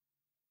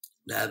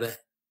to have a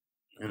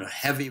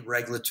heavy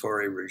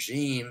regulatory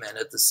regime, and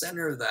at the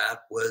center of that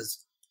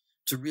was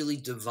to really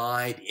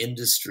divide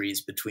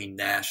industries between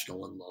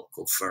national and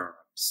local firms.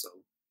 So,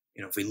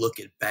 if we look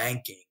at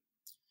banking,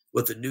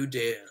 what the New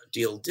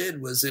Deal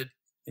did was it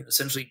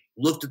essentially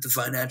looked at the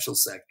financial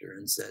sector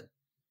and said,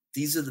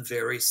 these are the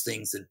various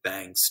things that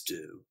banks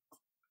do.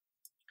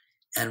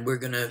 And we're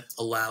going to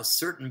allow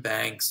certain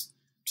banks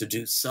to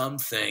do some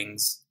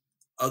things,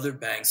 other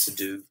banks to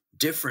do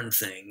different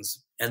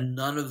things, and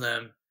none of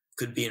them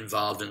could be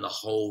involved in the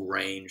whole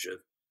range of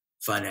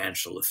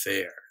financial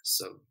affairs.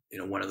 So,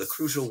 one of the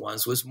crucial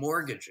ones was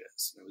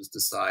mortgages. It was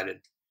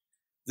decided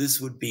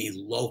this would be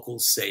local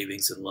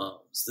savings and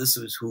loans. This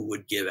was who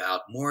would give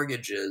out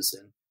mortgages,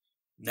 and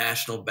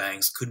national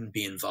banks couldn't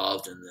be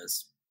involved in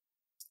this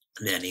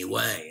in any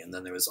way. And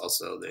then there was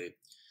also the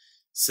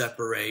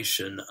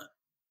separation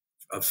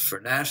for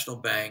national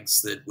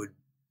banks that would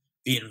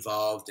be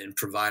involved in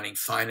providing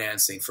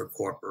financing for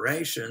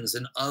corporations,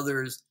 and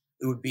others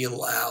that would be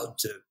allowed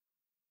to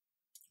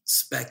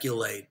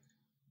speculate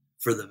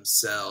for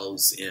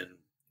themselves in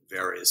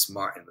various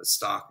in the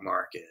stock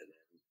market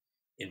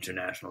and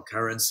international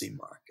currency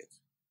market.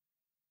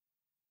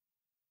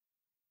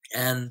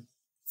 And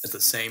at the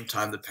same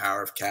time, the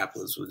power of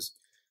capitalism was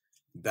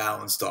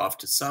balanced off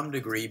to some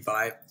degree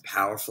by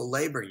powerful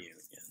labor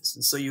unions.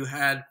 And so you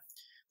had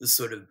this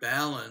sort of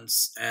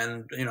balance.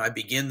 And, I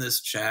begin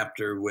this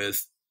chapter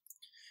with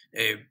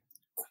a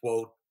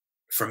quote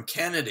from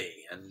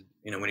Kennedy. And,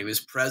 when he was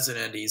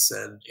president, he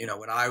said,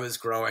 when I was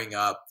growing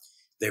up,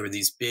 there were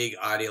these big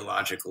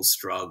ideological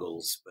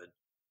struggles, but,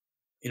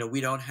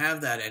 we don't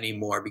have that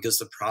anymore because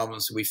the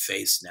problems we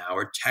face now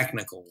are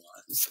technical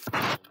ones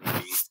that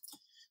can be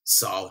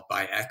solved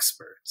by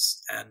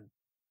experts. And,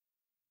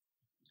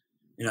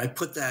 I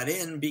put that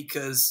in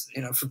because,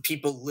 for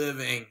people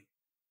living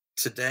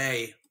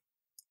today,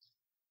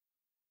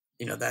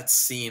 that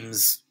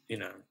seems,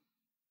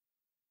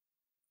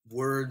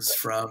 words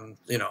from,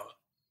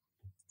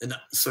 a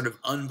sort of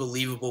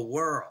unbelievable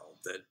world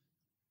that,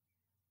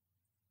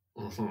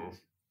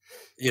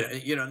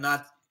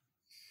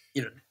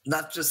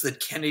 not just that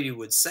Kennedy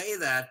would say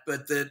that,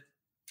 but that,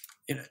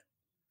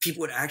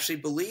 people would actually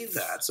believe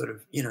that sort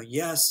of,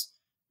 yes,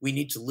 we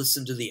need to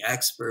listen to the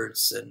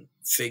experts and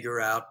figure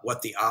out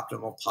what the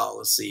optimal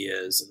policy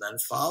is and then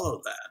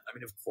follow that. I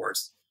mean, of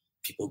course,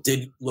 people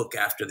did look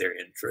after their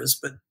interests,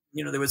 but,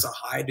 there was a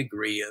high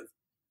degree of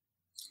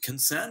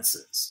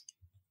consensus.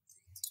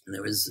 And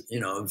there was,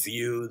 a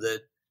view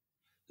that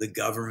the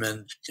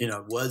government,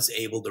 was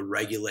able to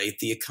regulate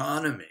the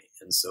economy.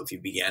 And so if you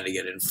began to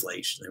get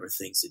inflation, there were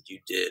things that you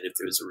did. If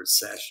there was a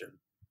recession,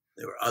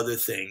 there were other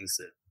things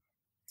that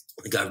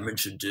the government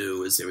should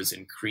do, as there was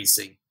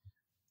increasing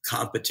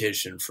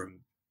competition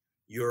from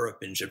Europe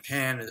and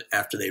Japan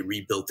after they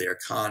rebuilt their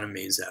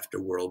economies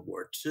after World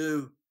War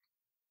II.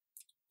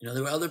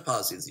 There were other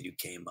policies that you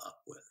came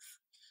up with.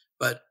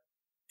 But,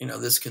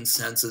 this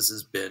consensus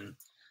has been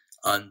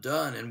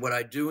undone. And what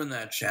I do in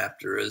that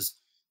chapter is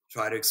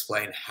try to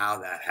explain how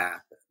that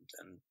happened.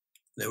 And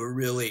there were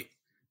really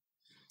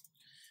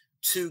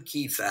two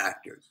key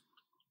factors.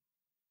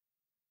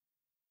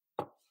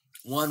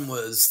 One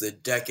was the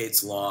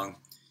decades-long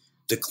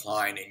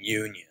decline in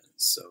unions.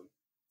 So,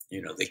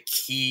 the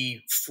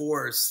key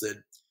force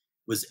that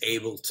was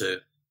able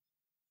to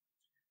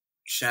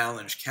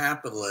challenge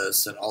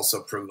capitalists and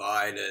also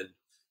provided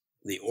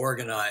the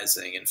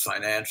organizing and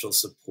financial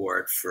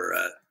support for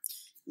a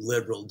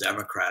liberal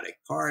Democratic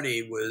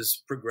Party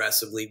was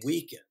progressively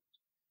weakened.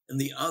 And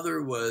the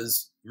other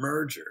was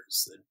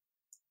mergers.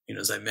 That,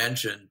 as I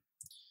mentioned,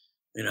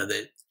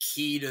 the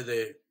key to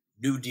the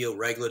New Deal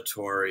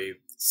regulatory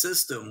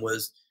system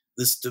was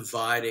this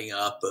dividing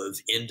up of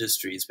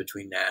industries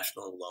between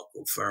national and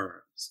local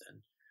firms. And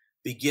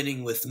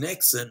beginning with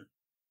Nixon,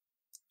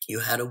 you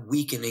had a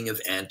weakening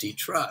of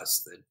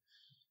antitrust, that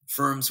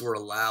firms were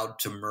allowed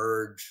to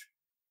merge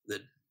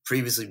that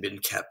previously been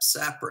kept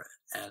separate.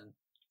 And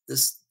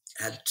this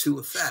had two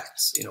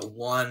effects.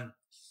 One,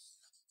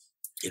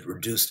 it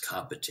reduced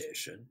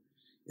competition,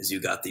 as you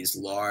got these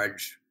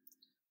large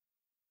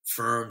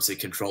firms that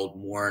controlled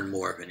more and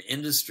more of an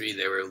industry.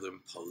 They were able to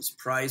impose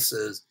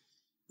prices.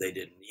 They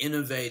didn't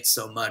innovate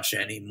so much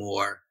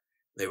anymore.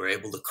 They were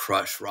able to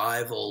crush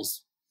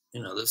rivals,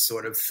 this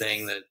sort of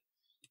thing that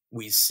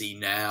we see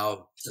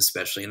now,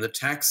 especially in the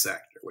tech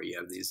sector, where you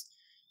have these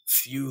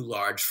few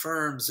large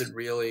firms that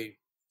really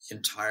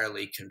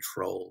entirely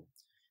control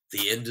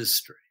the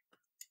industry.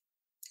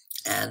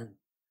 And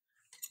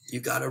you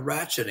got a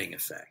ratcheting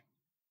effect.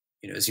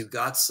 As you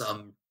got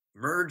some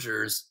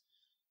mergers,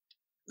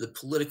 the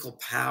political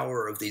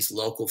power of these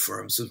local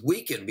firms was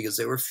weakened because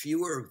there were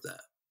fewer of them.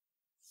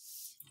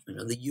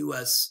 The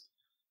U.S.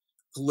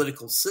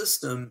 political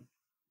system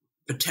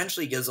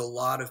potentially gives a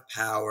lot of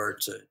power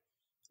to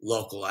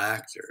local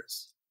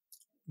actors.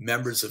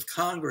 Members of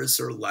Congress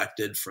are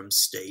elected from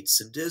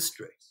states and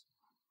districts.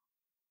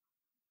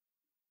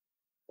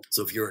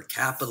 So if you're a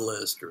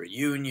capitalist or a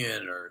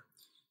union or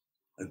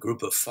a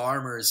group of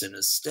farmers in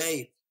a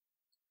state,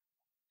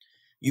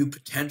 you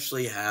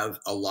potentially have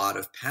a lot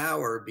of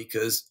power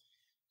because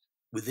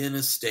within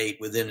a state,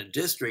 within a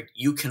district,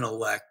 you can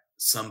elect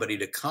somebody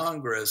to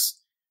Congress,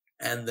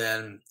 and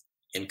then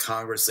in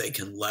Congress, they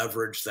can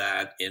leverage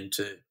that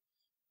into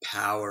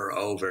power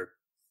over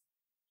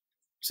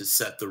to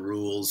set the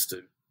rules,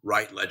 to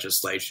write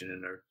legislation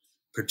in a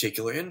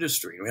particular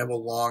industry. We have a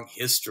long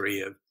history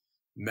of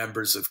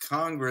members of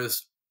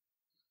Congress,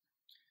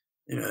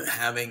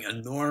 having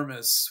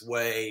enormous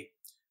sway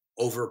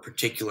over a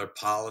particular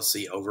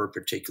policy, over a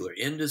particular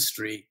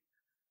industry,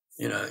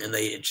 and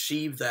they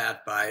achieve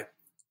that by,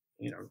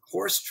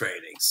 horse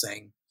trading,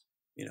 saying,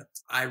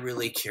 I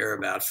really care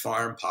about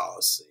farm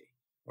policy.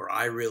 or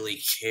I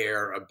really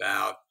care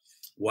about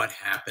what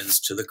happens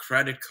to the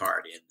credit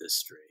card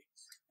industry.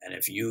 And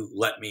if you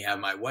let me have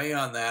my way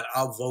on that,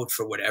 I'll vote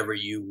for whatever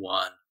you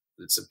want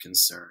that's of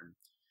concern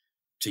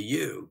to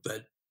you.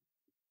 But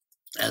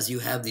as you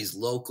have these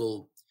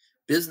local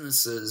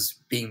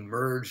businesses being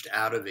merged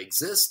out of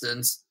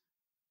existence,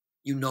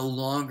 you no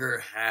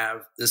longer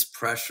have this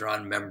pressure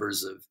on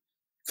members of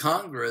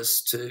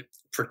Congress to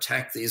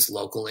protect these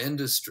local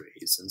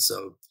industries. And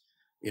so,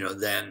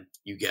 then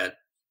you get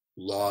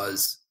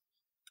laws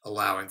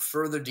allowing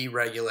further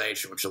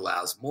deregulation, which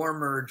allows more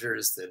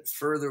mergers, that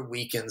further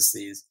weakens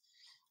these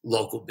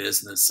local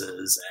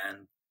businesses.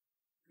 And,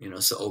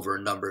 so over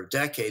a number of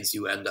decades,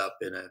 you end up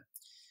in a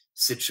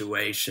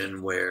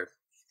situation where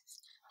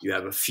you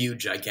have a few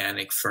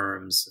gigantic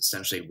firms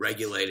essentially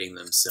regulating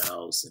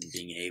themselves and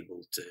being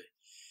able to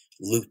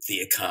loot the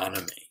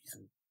economy.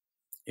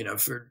 And,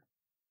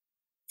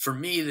 for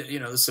me,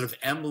 the sort of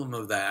emblem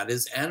of that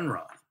is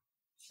Enron,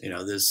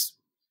 this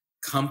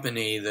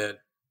company that,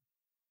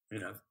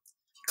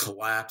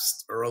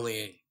 collapsed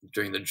early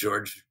during the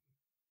George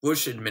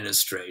Bush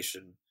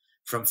administration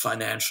from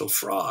financial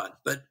fraud.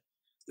 But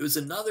there was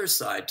another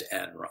side to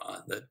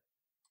Enron that,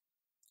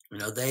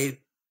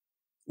 they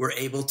were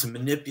able to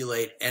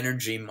manipulate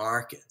energy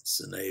markets,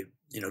 and they,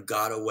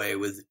 got away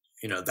with,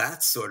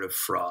 that sort of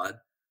fraud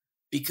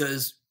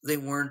because they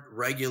weren't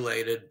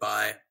regulated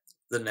by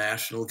the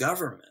national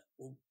government.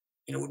 Well,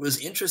 what was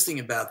interesting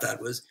about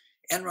that was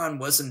Enron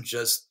wasn't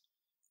just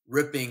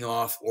ripping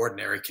off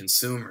ordinary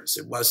consumers.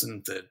 It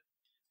wasn't that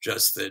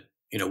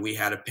we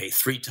had to pay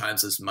 3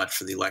 times as much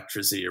for the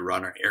electricity to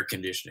run our air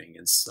conditioning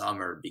in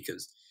summer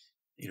because,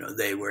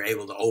 they were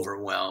able to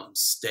overwhelm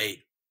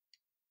state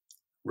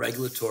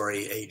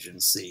regulatory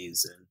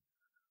agencies and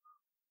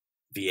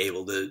be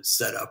able to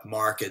set up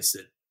markets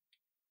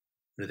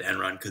that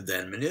Enron could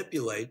then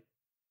manipulate.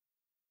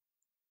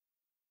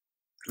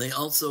 They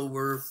also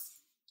were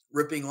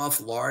ripping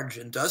off large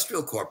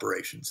industrial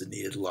corporations that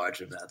needed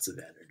large amounts of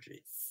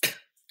energy.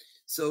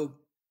 So,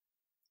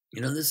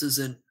 this is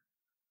an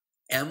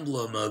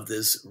emblem of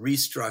this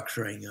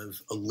restructuring of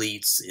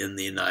elites in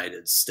the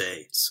United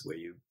States, where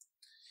you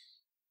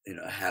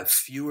have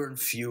fewer and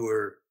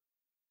fewer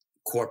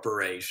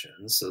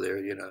corporations. So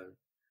they're,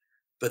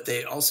 but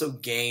they also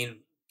gain,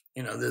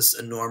 this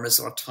enormous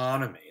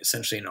autonomy,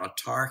 essentially an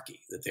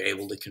autarky, that they're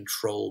able to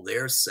control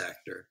their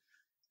sector.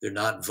 They're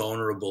not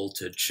vulnerable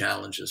to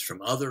challenges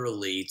from other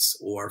elites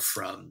or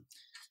from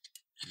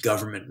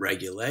government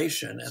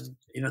regulation. And,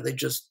 they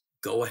just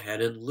go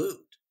ahead and loot.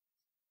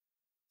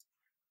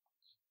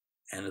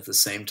 And at the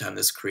same time,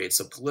 this creates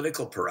a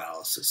political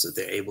paralysis, that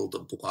they're able to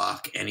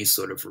block any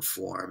sort of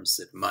reforms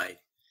that might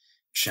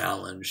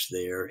challenge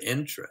their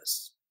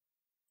interests.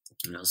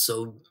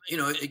 So,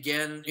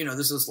 again,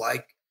 this is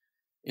like,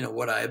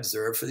 what I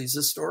observe for these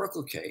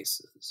historical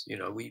cases.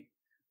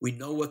 We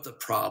know what the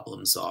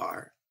problems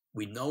are.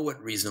 We know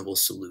what reasonable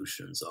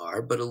solutions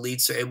are, but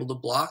elites are able to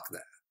block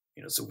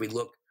that. So we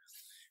look,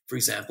 for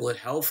example, at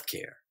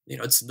healthcare.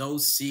 It's no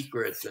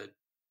secret that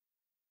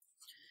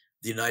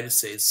the United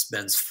States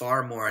spends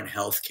far more on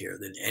healthcare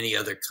than any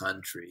other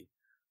country,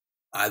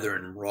 either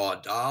in raw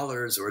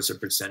dollars or as a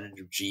percentage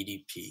of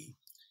GDP.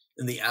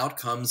 And the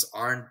outcomes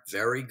aren't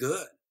very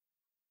good.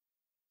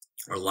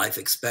 Our life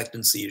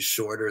expectancy is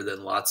shorter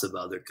than lots of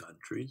other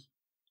countries,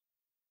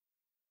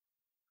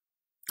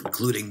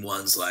 including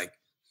ones like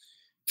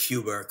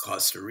Cuba or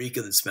Costa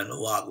Rica that spend a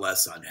lot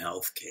less on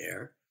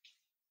healthcare.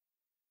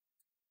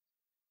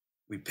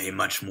 We pay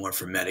much more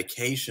for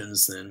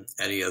medications than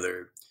any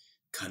other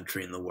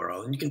country in the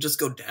world. And you can just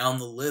go down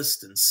the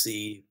list and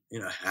see,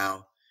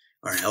 how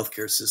our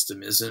healthcare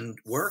system isn't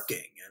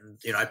working. And,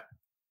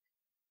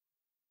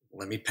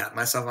 let me pat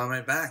myself on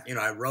my back.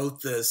 I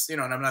wrote this, and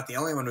I'm not the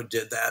only one who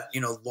did that,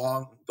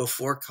 long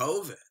before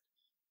COVID,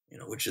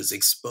 which has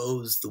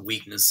exposed the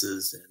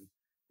weaknesses in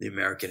the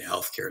American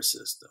healthcare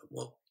system.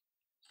 Well,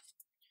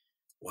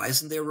 why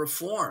isn't there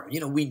reform?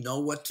 We know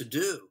what to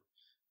do.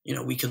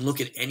 We can look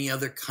at any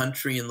other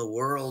country in the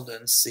world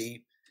and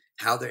see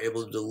how they're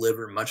able to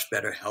deliver much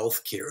better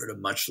health care at a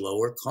much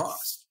lower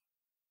cost.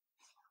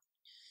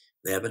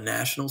 They have a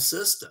national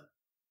system.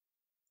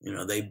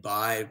 They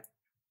buy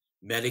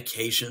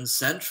medication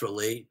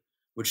centrally,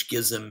 which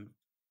gives them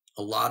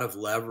a lot of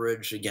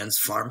leverage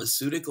against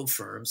pharmaceutical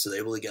firms, so they're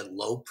able to get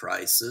low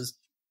prices.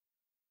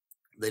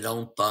 They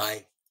don't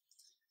buy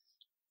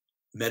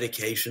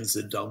medications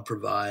that don't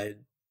provide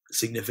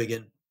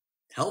significant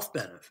health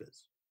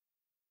benefits.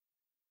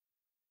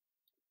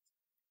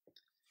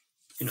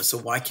 So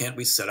why can't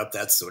we set up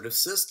that sort of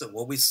system?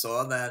 Well, we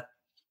saw that,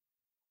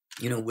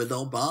 with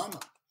Obama.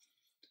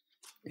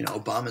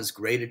 Obama's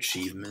great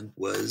achievement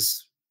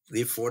was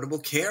the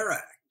Affordable Care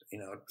Act.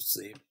 It's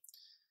the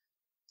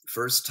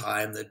first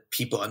time that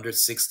people under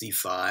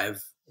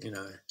 65,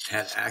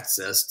 had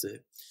access to,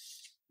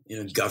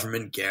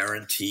 government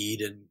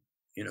guaranteed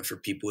and, for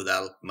people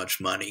without much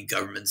money,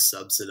 government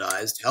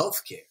subsidized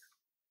health care.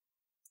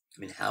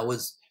 How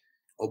was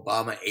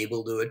Obama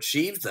able to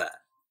achieve that?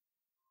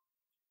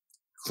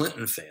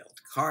 Clinton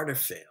failed. Carter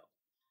failed.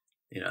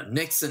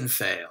 Nixon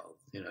failed,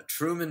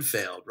 Truman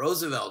failed,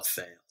 Roosevelt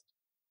failed.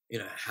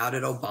 How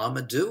did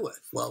Obama do it?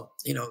 Well,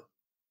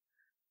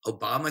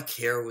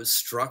 Obamacare was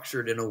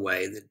structured in a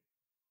way that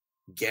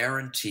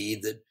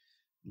guaranteed that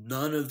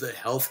none of the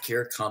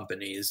healthcare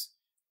companies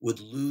would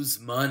lose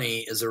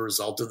money as a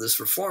result of this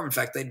reform. In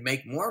fact, they'd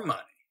make more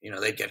money.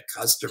 They'd get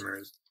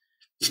customers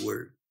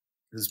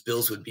whose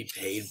bills would be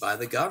paid by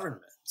the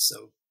government.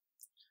 So,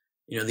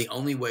 the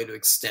only way to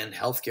extend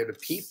healthcare to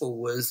people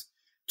was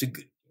to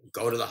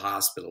go to the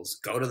hospitals,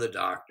 go to the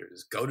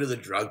doctors, go to the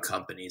drug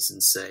companies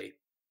and say,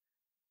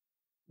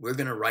 we're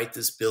going to write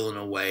this bill in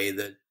a way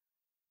that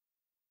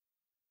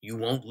you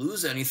won't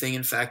lose anything.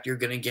 In fact, you're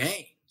going to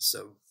gain.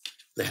 So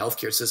the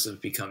healthcare system has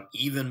become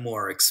even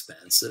more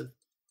expensive.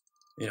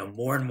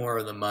 More and more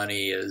of the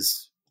money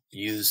is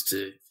used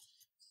to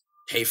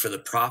pay for the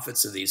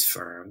profits of these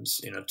firms,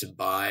 to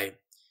buy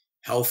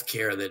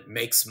healthcare that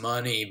makes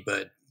money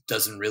but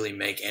doesn't really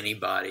make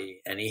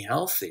anybody any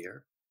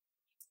healthier.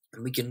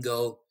 And we can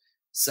go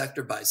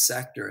sector by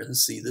sector and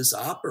see this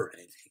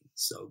operating.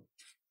 So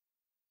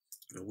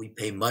we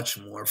pay much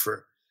more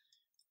for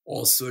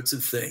all sorts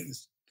of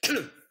things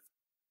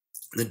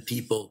than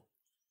people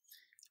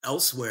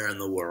elsewhere in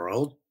the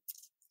world.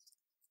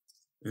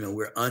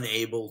 We're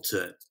unable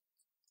to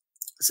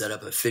set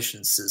up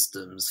efficient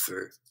systems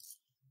for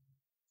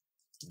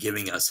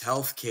giving us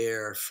health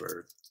care,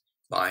 for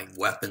buying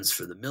weapons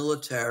for the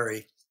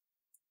military,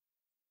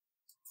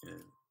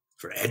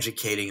 for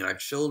educating our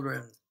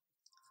children.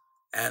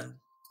 And,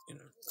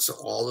 so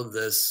all of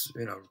this,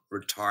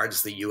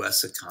 retards the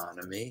U.S.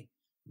 economy,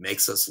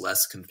 makes us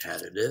less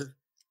competitive,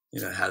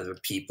 have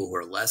people who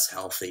are less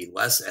healthy,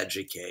 less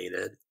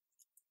educated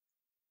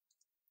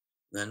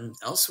than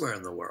elsewhere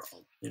in the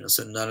world.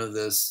 So none of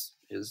this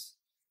is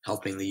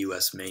helping the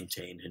U.S.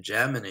 maintain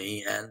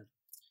hegemony. And,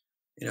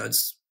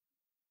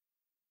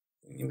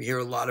 we hear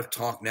a lot of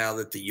talk now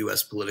that the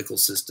U.S. political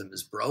system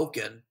is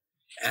broken,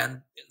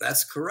 and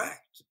that's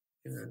correct.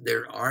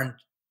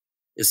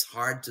 It's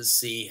hard to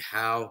see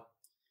how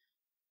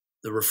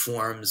the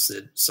reforms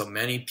that so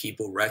many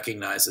people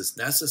recognize as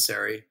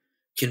necessary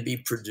can be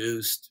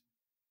produced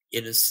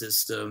in a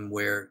system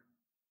where,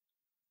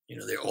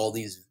 there are all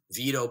these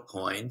veto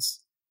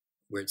points,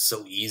 where it's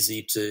so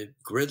easy to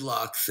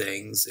gridlock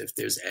things if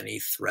there's any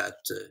threat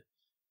to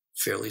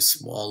fairly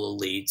small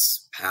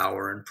elites'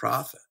 power and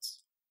profits.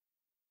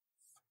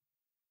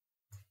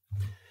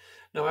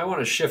 Now, I want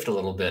to shift a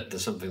little bit to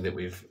something that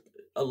we've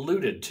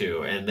alluded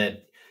to and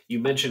that you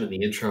mentioned in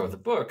the intro of the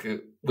book,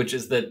 which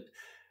is that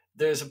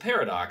there's a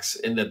paradox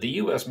in that the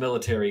U.S.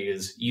 military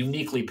is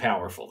uniquely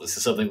powerful. This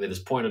is something that is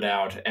pointed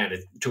out, and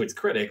to its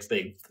critics,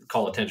 they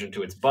call attention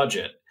to its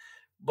budget.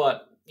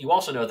 But you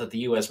also know that the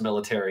U.S.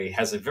 military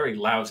has a very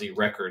lousy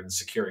record in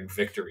securing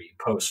victory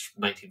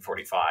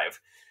post-1945.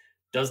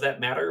 Does that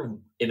matter?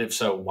 And if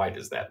so, why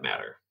does that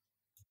matter?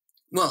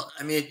 Well,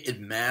 it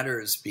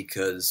matters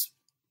because,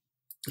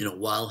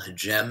 while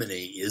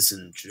hegemony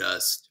isn't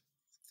just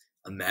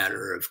a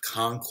matter of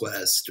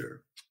conquest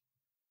or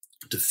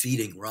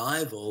defeating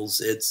rivals,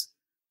 it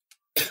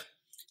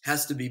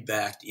has to be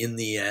backed in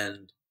the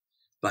end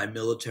by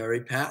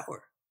military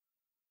power.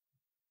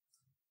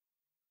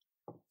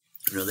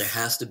 There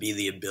has to be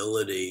the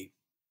ability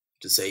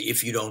to say,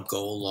 if you don't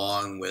go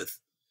along with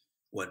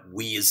what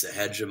we as the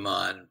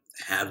hegemon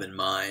have in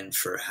mind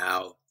for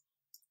how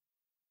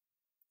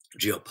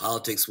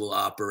geopolitics will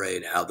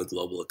operate, how the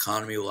global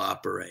economy will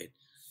operate,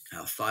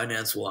 how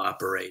finance will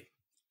operate,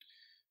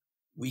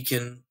 we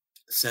can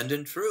send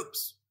in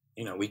troops.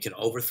 We can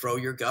overthrow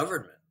your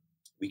government.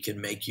 We can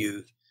make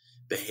you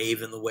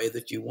behave in the way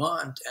that you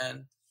want.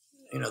 And,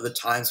 the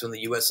times when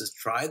the U.S. has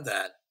tried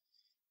that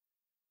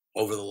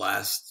over the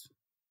last,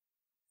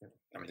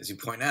 as you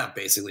point out,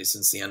 basically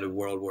since the end of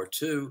World War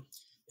II,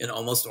 in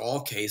almost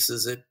all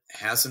cases, it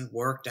hasn't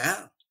worked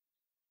out.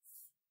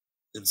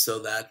 And so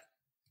that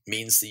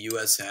means the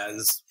U.S.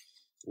 has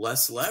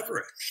less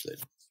leverage,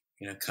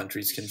 that,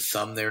 countries can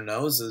thumb their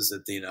noses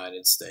at the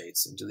United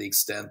States. And to the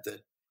extent that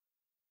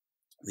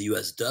the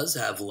U.S. does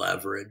have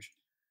leverage,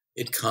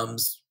 it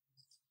comes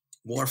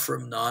more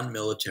from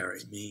non-military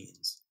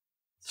means.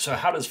 So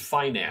how does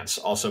finance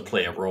also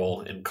play a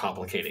role in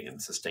complicating and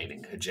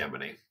sustaining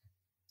hegemony?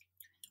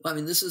 Well,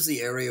 this is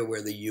the area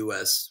where the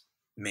U.S.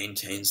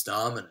 maintains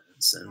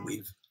dominance, and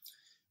we've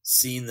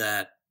seen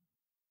that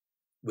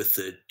with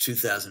the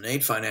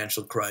 2008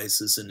 financial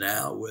crisis and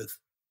now with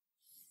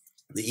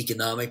the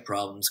economic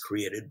problems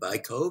created by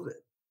COVID.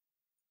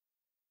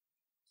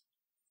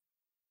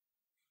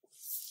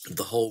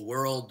 The whole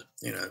world,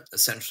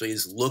 essentially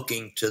is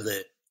looking to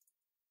the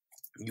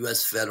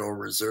U.S. Federal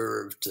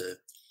Reserve to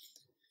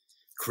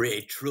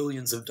create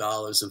trillions of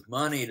dollars of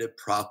money to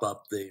prop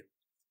up the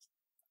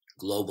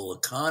global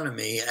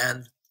economy,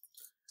 and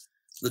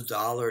the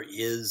dollar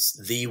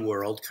is the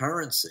world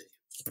currency.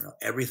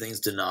 Everything's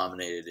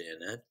denominated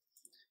in it.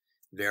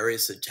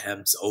 Various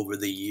attempts over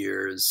the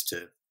years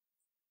to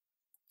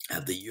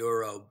have the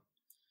euro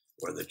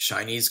or the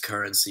Chinese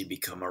currency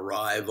become a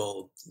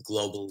rival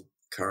global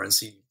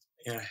currency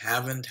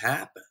haven't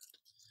happened.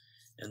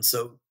 And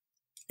so,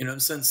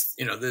 since,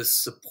 this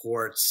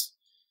supports,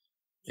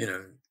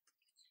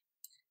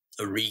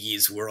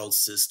 Origi's world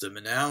system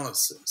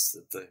analysis,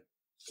 that the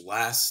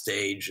last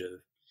stage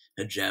of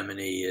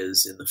hegemony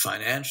is in the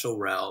financial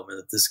realm, and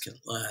that this can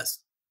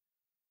last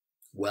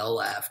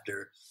well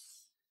after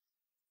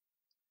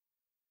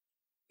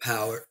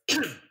power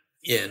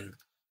in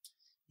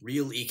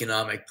real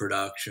economic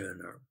production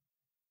or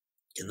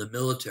in the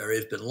military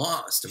have been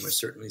lost. And we're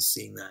certainly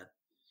seeing that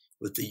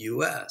with the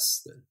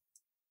U.S.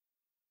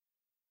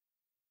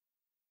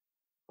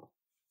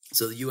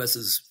 So the U.S.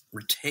 is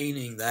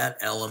retaining that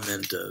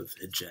element of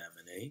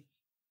hegemony.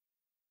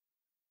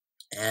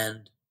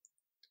 And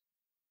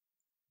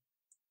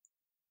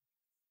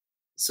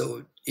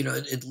so,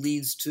 it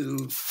leads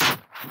to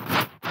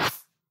a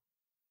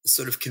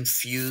sort of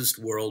confused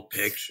world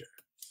picture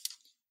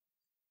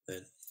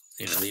that,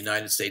 the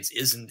United States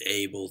isn't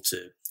able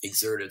to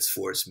exert its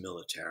force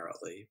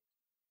militarily,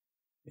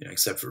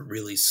 except for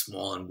really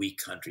small and weak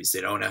countries.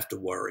 They don't have to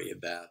worry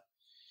about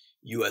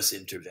U.S.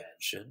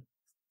 intervention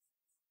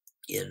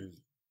in,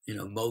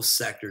 most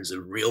sectors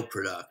of real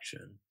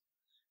production.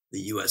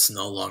 The U.S.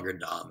 no longer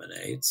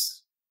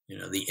dominates.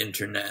 The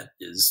internet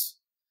is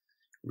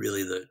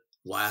really the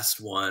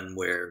last one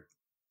where,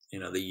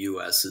 the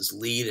U.S. is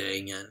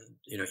leading. And,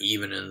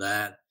 even in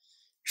that,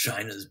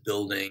 China's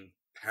building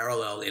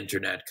parallel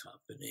internet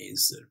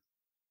companies that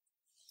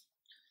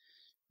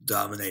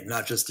dominate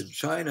not just in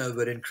China,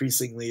 but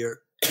increasingly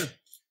are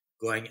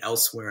going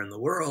elsewhere in the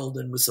world,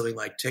 and with something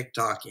like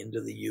TikTok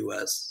into the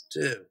U.S.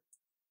 too.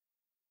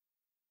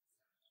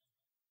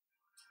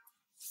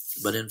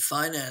 But in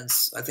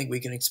finance, I think we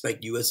can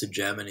expect U.S.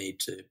 hegemony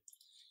to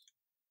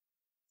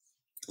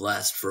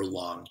last for a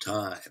long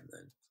time.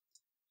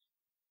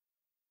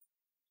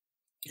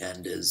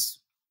 And as,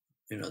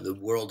 the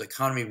world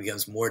economy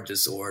becomes more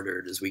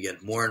disordered, as we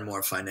get more and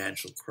more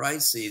financial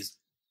crises,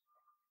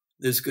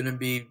 there's going to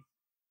be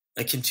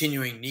a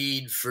continuing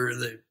need for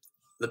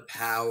the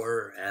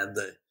power and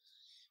the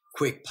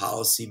quick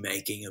policy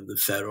making of the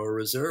Federal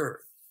Reserve.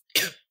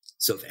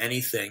 So if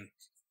anything,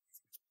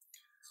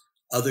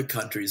 other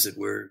countries that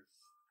were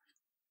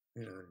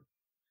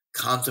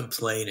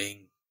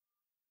contemplating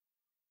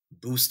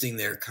boosting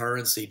their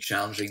currency,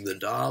 challenging the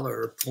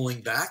dollar, are pulling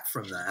back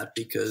from that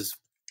because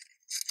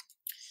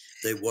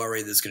they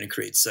worry that's going to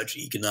create such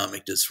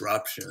economic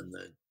disruption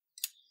that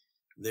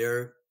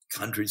their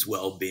country's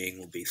well-being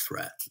will be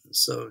threatened.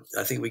 So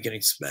I think we can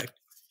expect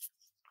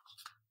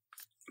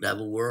to have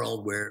a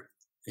world where,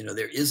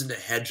 there isn't a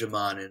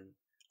hegemon in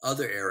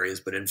other areas,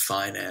 but in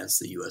finance,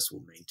 the U.S.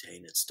 will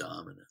maintain its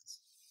dominance.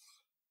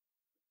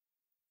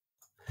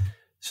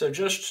 So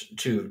just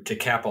to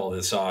cap all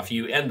this off,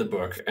 you end the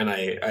book, and I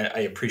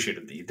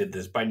appreciated that you did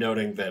this by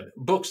noting that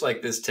books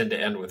like this tend to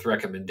end with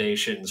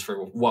recommendations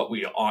for what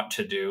we ought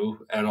to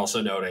do, and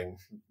also noting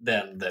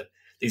then that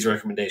these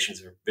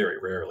recommendations are very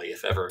rarely,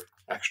 if ever,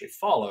 actually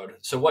followed.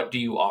 So what do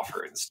you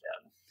offer instead?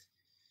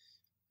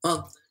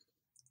 Well,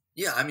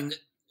 yeah, I mean,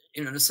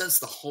 in a sense,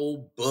 the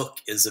whole book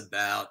is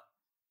about,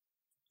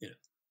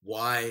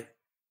 why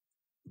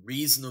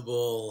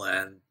reasonable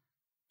and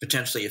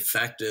potentially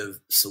effective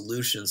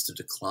solutions to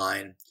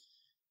decline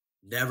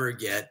never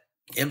get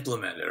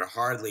implemented, or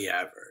hardly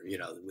ever,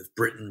 with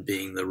Britain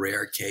being the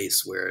rare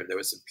case where there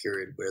was a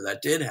period where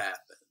that did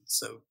happen.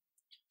 So,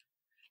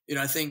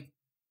 I think,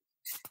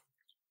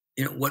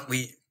 what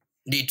we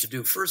need to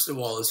do, first of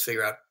all, is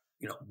figure out,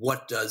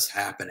 what does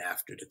happen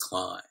after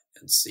decline,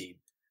 and see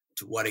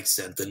to what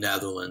extent the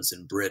Netherlands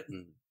and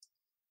Britain,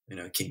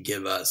 can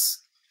give us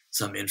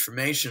some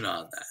information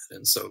on that.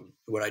 And so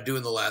what I do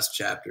in the last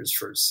chapter is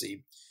first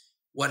see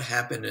what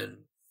happened in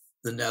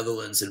the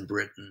Netherlands and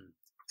Britain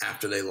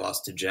after they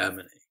lost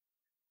hegemony.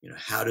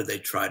 How did they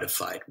try to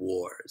fight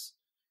wars?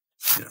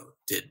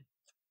 Did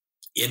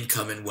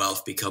income and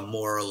wealth become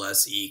more or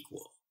less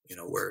equal?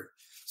 Were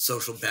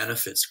social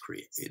benefits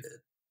created?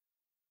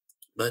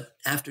 But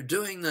after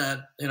doing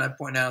that, I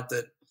point out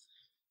that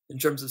in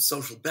terms of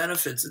social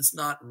benefits, it's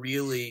not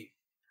really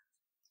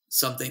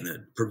something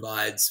that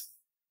provides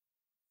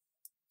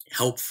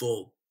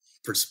helpful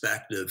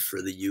perspective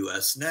for the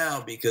U.S.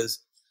 now, because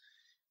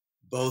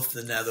both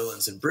the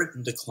Netherlands and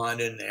Britain declined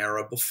in an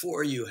era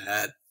before you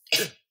had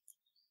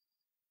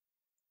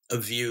a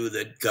view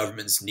that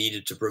governments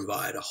needed to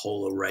provide a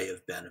whole array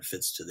of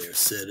benefits to their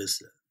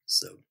citizens.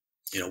 So,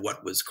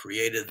 what was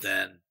created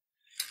then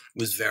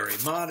was very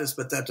modest,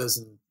 but that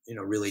doesn't,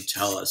 really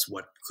tell us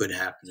what could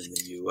happen in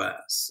the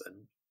U.S.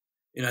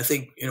 And, I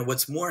think,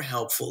 what's more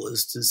helpful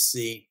is to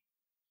see,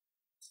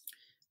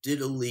 did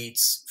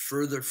elites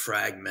further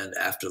fragment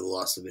after the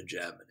loss of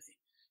hegemony?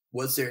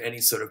 Was there any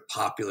sort of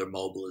popular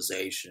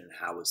mobilization, and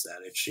how was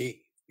that achieved?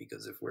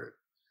 Because if we're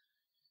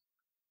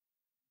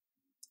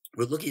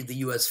looking at the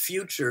U.S.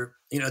 future,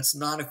 it's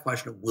not a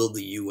question of will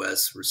the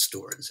U.S.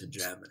 restore its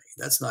hegemony.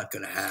 That's not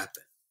going to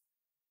happen.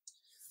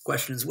 The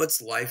question is,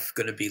 what's life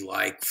going to be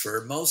like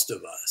for most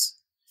of us?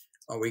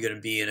 Are we going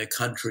to be in a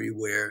country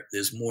where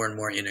there's more and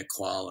more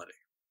inequality?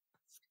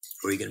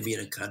 Are we going to be in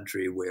a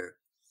country where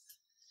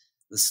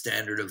the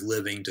standard of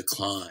living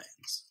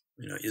declines.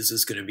 Is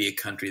this going to be a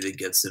country that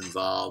gets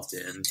involved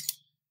in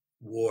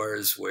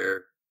wars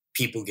where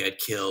people get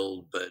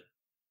killed, but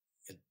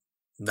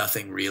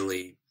nothing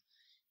really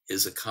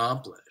is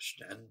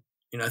accomplished?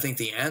 And I think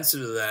the answer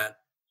to that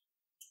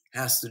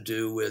has to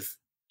do with,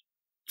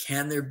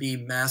 can there be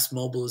mass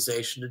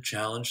mobilization to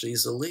challenge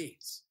these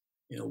elites?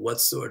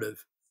 What sort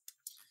of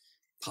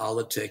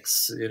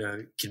politics,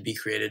 can be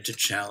created to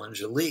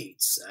challenge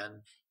elites?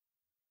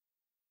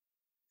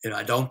 And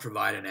I don't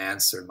provide an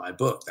answer in my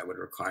book. That would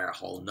require a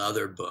whole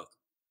nother book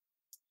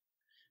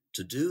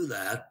to do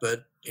that.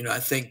 But, I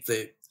think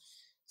the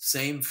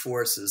same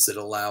forces that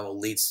allow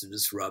elites to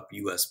disrupt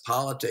U.S.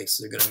 politics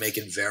are going to make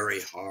it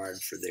very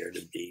hard for there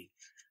to be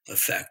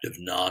effective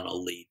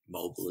non-elite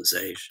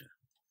mobilization.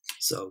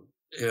 So,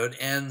 it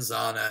ends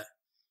on a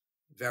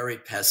very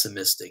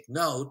pessimistic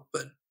note,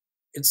 but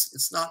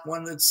it's not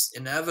one that's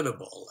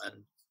inevitable.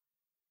 And,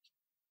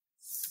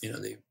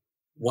 the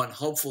one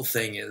hopeful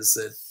thing is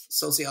that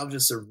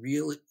sociologists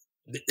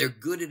they're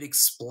good at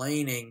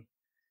explaining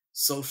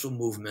social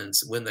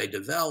movements when they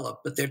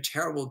develop, but they're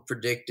terrible at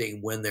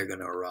predicting when they're going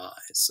to arise.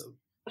 So,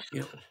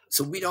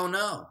 so we don't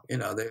know.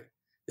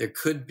 There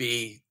could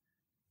be,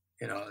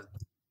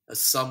 a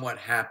somewhat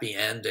happy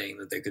ending,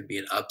 that there could be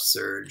an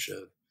upsurge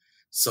of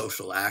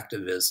social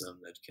activism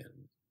that can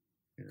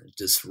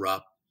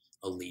disrupt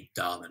elite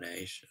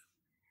domination.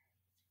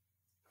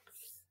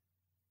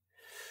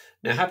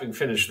 Now, having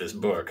finished this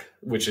book,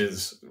 which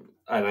is,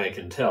 and I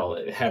can tell,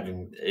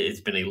 it's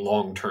been a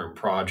long-term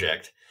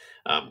project,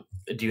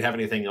 do you have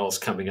anything else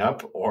coming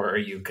up, or are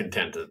you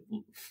content to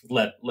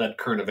let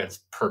current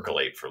events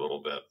percolate for a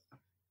little bit?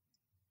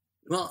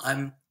 Well,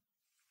 I'm,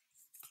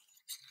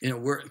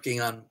 working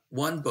on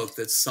one book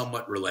that's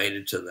somewhat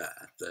related to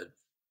that,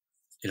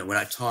 when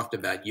I talked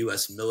about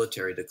U.S.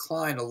 military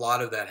decline, a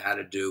lot of that had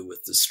to do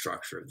with the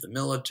structure of the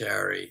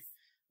military,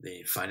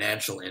 the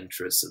financial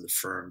interests of the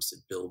firms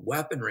that build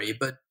weaponry.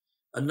 But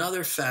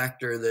another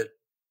factor that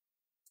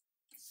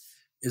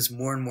is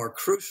more and more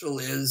crucial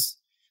is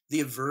the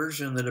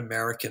aversion that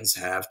Americans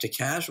have to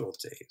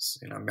casualties.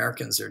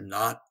 Americans are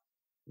not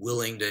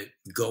willing to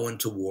go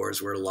into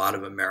wars where a lot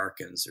of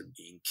Americans are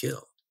being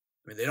killed.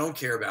 They don't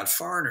care about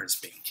foreigners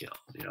being killed.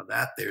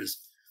 That there's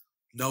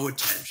no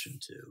attention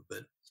to.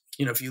 But,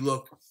 if you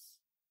look,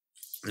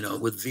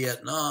 with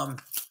Vietnam,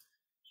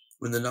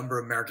 when the number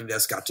of American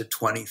deaths got to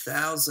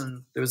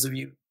 20,000, there was a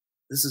view,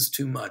 this is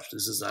too much,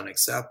 this is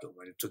unacceptable.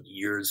 It took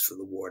years for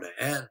the war to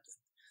end.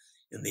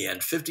 In the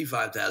end,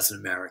 55,000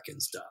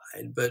 Americans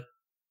died. But,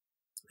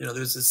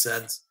 there's a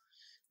sense,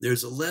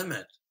 there's a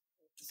limit.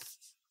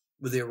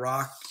 With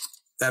Iraq,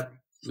 that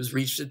was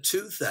reached at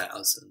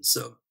 2,000.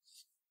 So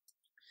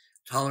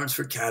tolerance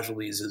for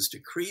casualties is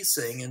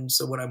decreasing. And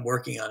so what I'm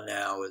working on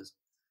now is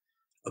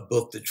a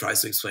book that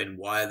tries to explain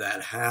why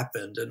that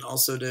happened, and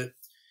also to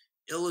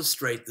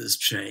illustrate this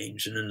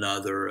change in a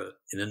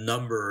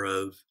number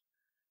of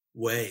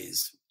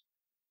ways.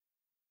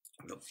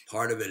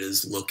 Part of it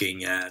is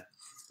looking at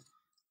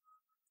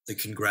the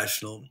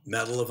Congressional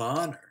Medal of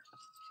Honor.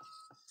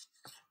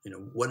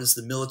 What is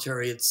the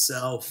military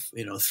itself,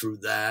 through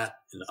that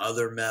and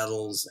other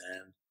medals,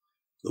 and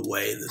the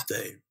way that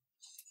they,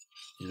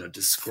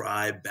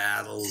 describe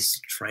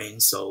battles, train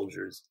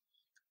soldiers.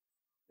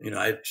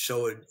 I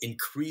show an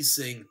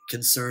increasing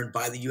concern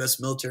by the U.S.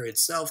 military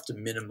itself to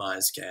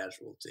minimize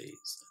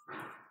casualties.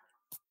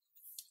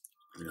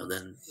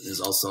 Then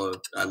there's also,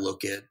 I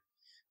look at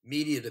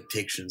media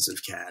depictions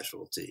of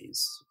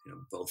casualties,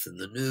 both in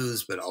the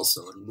news, but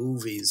also in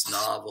movies,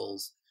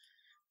 novels,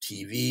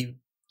 TV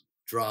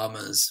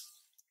dramas.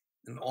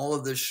 And all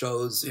of this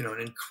shows, an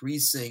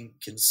increasing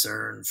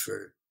concern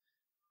for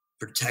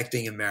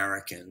protecting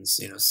Americans,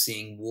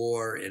 seeing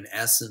war in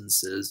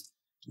essence is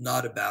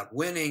not about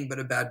winning, but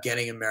about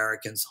getting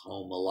Americans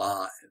home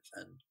alive.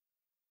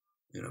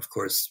 And, of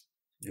course,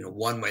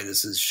 one way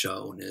this is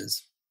shown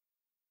is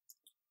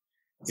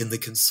in the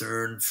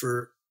concern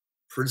for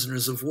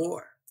prisoners of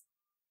war.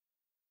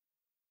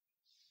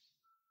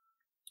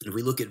 If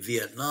we look at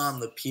Vietnam,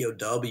 the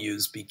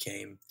POWs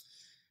became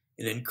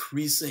an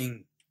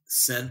increasing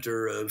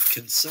center of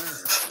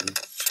concern.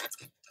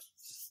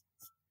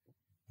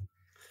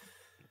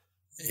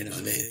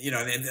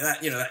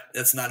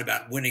 That's not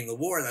about winning the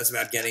war. That's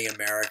about getting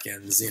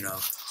Americans,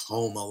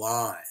 home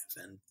alive.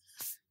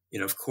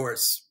 And, of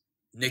course,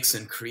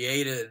 Nixon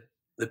created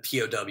the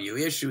POW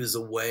issue as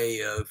a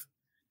way of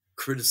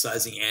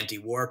criticizing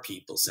anti-war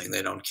people, saying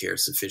they don't care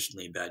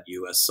sufficiently about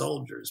U.S.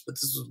 soldiers. But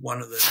this was one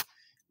of the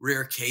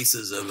rare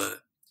cases of a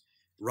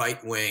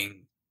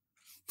right-wing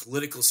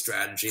political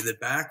strategy that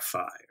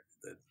backfired.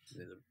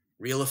 The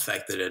real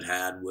effect that it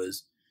had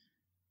was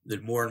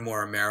that more and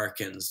more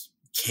Americans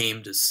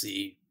came to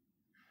see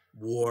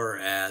war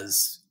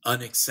as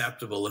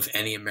unacceptable if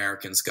any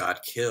Americans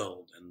got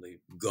killed, and the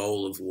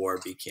goal of war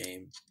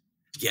became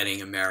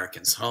getting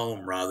Americans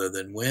home rather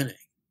than winning.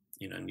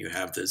 And you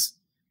have this,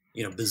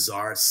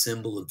 bizarre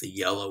symbol of the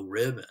yellow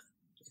ribbon,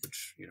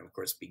 which, of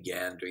course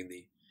began during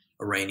the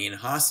Iranian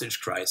hostage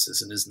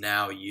crisis and is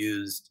now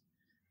used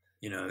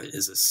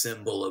is a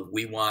symbol of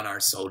we want our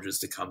soldiers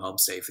to come home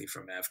safely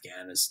from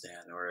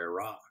Afghanistan or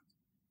Iraq.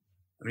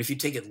 I mean, if you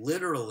take it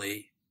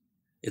literally,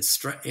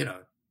 it's,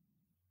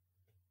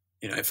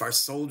 if our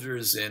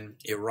soldiers in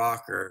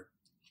Iraq are,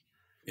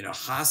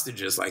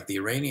 hostages like the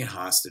Iranian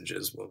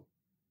hostages, well,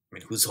 I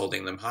mean, who's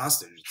holding them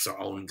hostage? It's our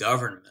own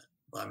government.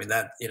 Well, I mean,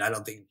 that, I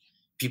don't think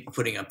people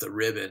putting up the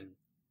ribbon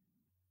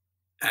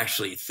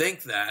actually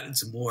think that.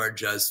 It's more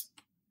just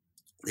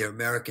they're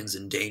Americans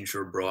in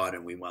danger abroad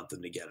and we want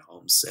them to get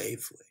home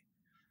safely.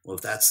 Well,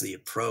 if that's the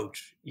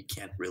approach, you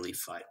can't really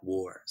fight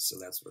war. So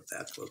that's what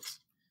that book's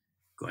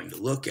going to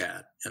look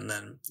at. And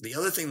then the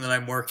other thing that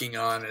I'm working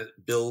on, it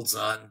builds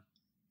on,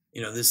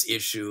 this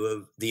issue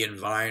of the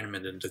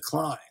environment in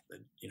decline.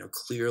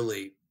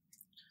 Clearly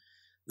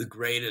the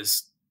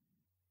greatest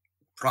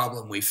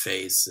problem we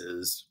face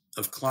is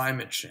of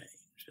climate change.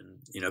 And,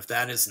 if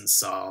that isn't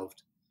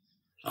solved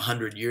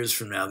 100 years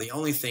from now, the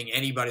only thing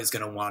anybody's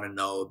going to want to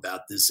know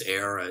about this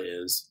era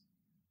is,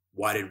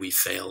 why did we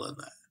fail in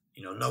that?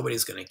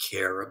 Nobody's going to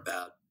care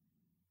about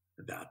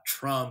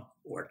Trump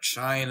or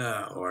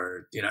China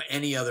or,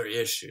 any other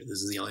issue.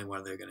 This is the only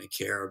one they're going to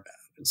care about.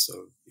 And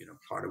so,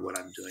 part of what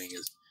I'm doing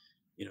is,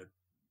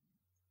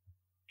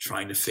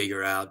 trying to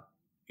figure out,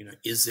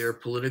 is there a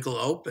political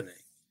opening?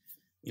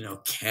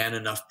 Can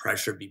enough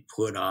pressure be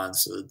put on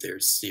so that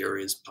there's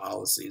serious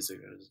policies that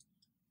are going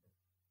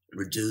to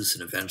reduce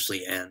and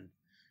eventually end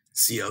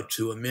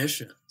CO2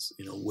 emissions?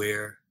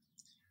 Where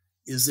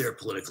is there a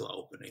political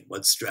opening?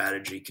 What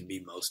strategy can be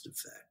most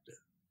effective?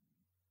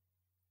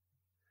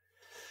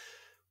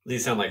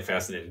 These sound like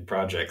fascinating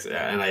projects,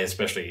 and I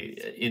especially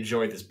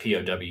enjoyed this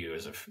POW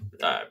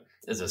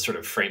as a sort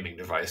of framing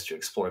device to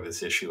explore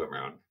this issue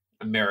around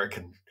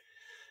American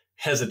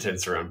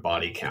hesitance around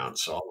body count.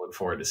 So I'll look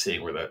forward to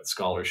seeing where that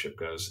scholarship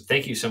goes.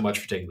 Thank you so much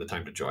for taking the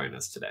time to join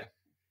us today.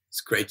 It's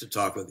great to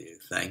talk with you.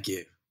 Thank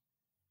you.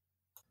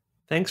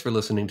 Thanks for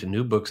listening to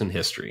New Books in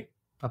History,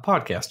 a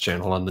podcast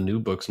channel on the New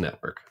Books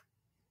Network.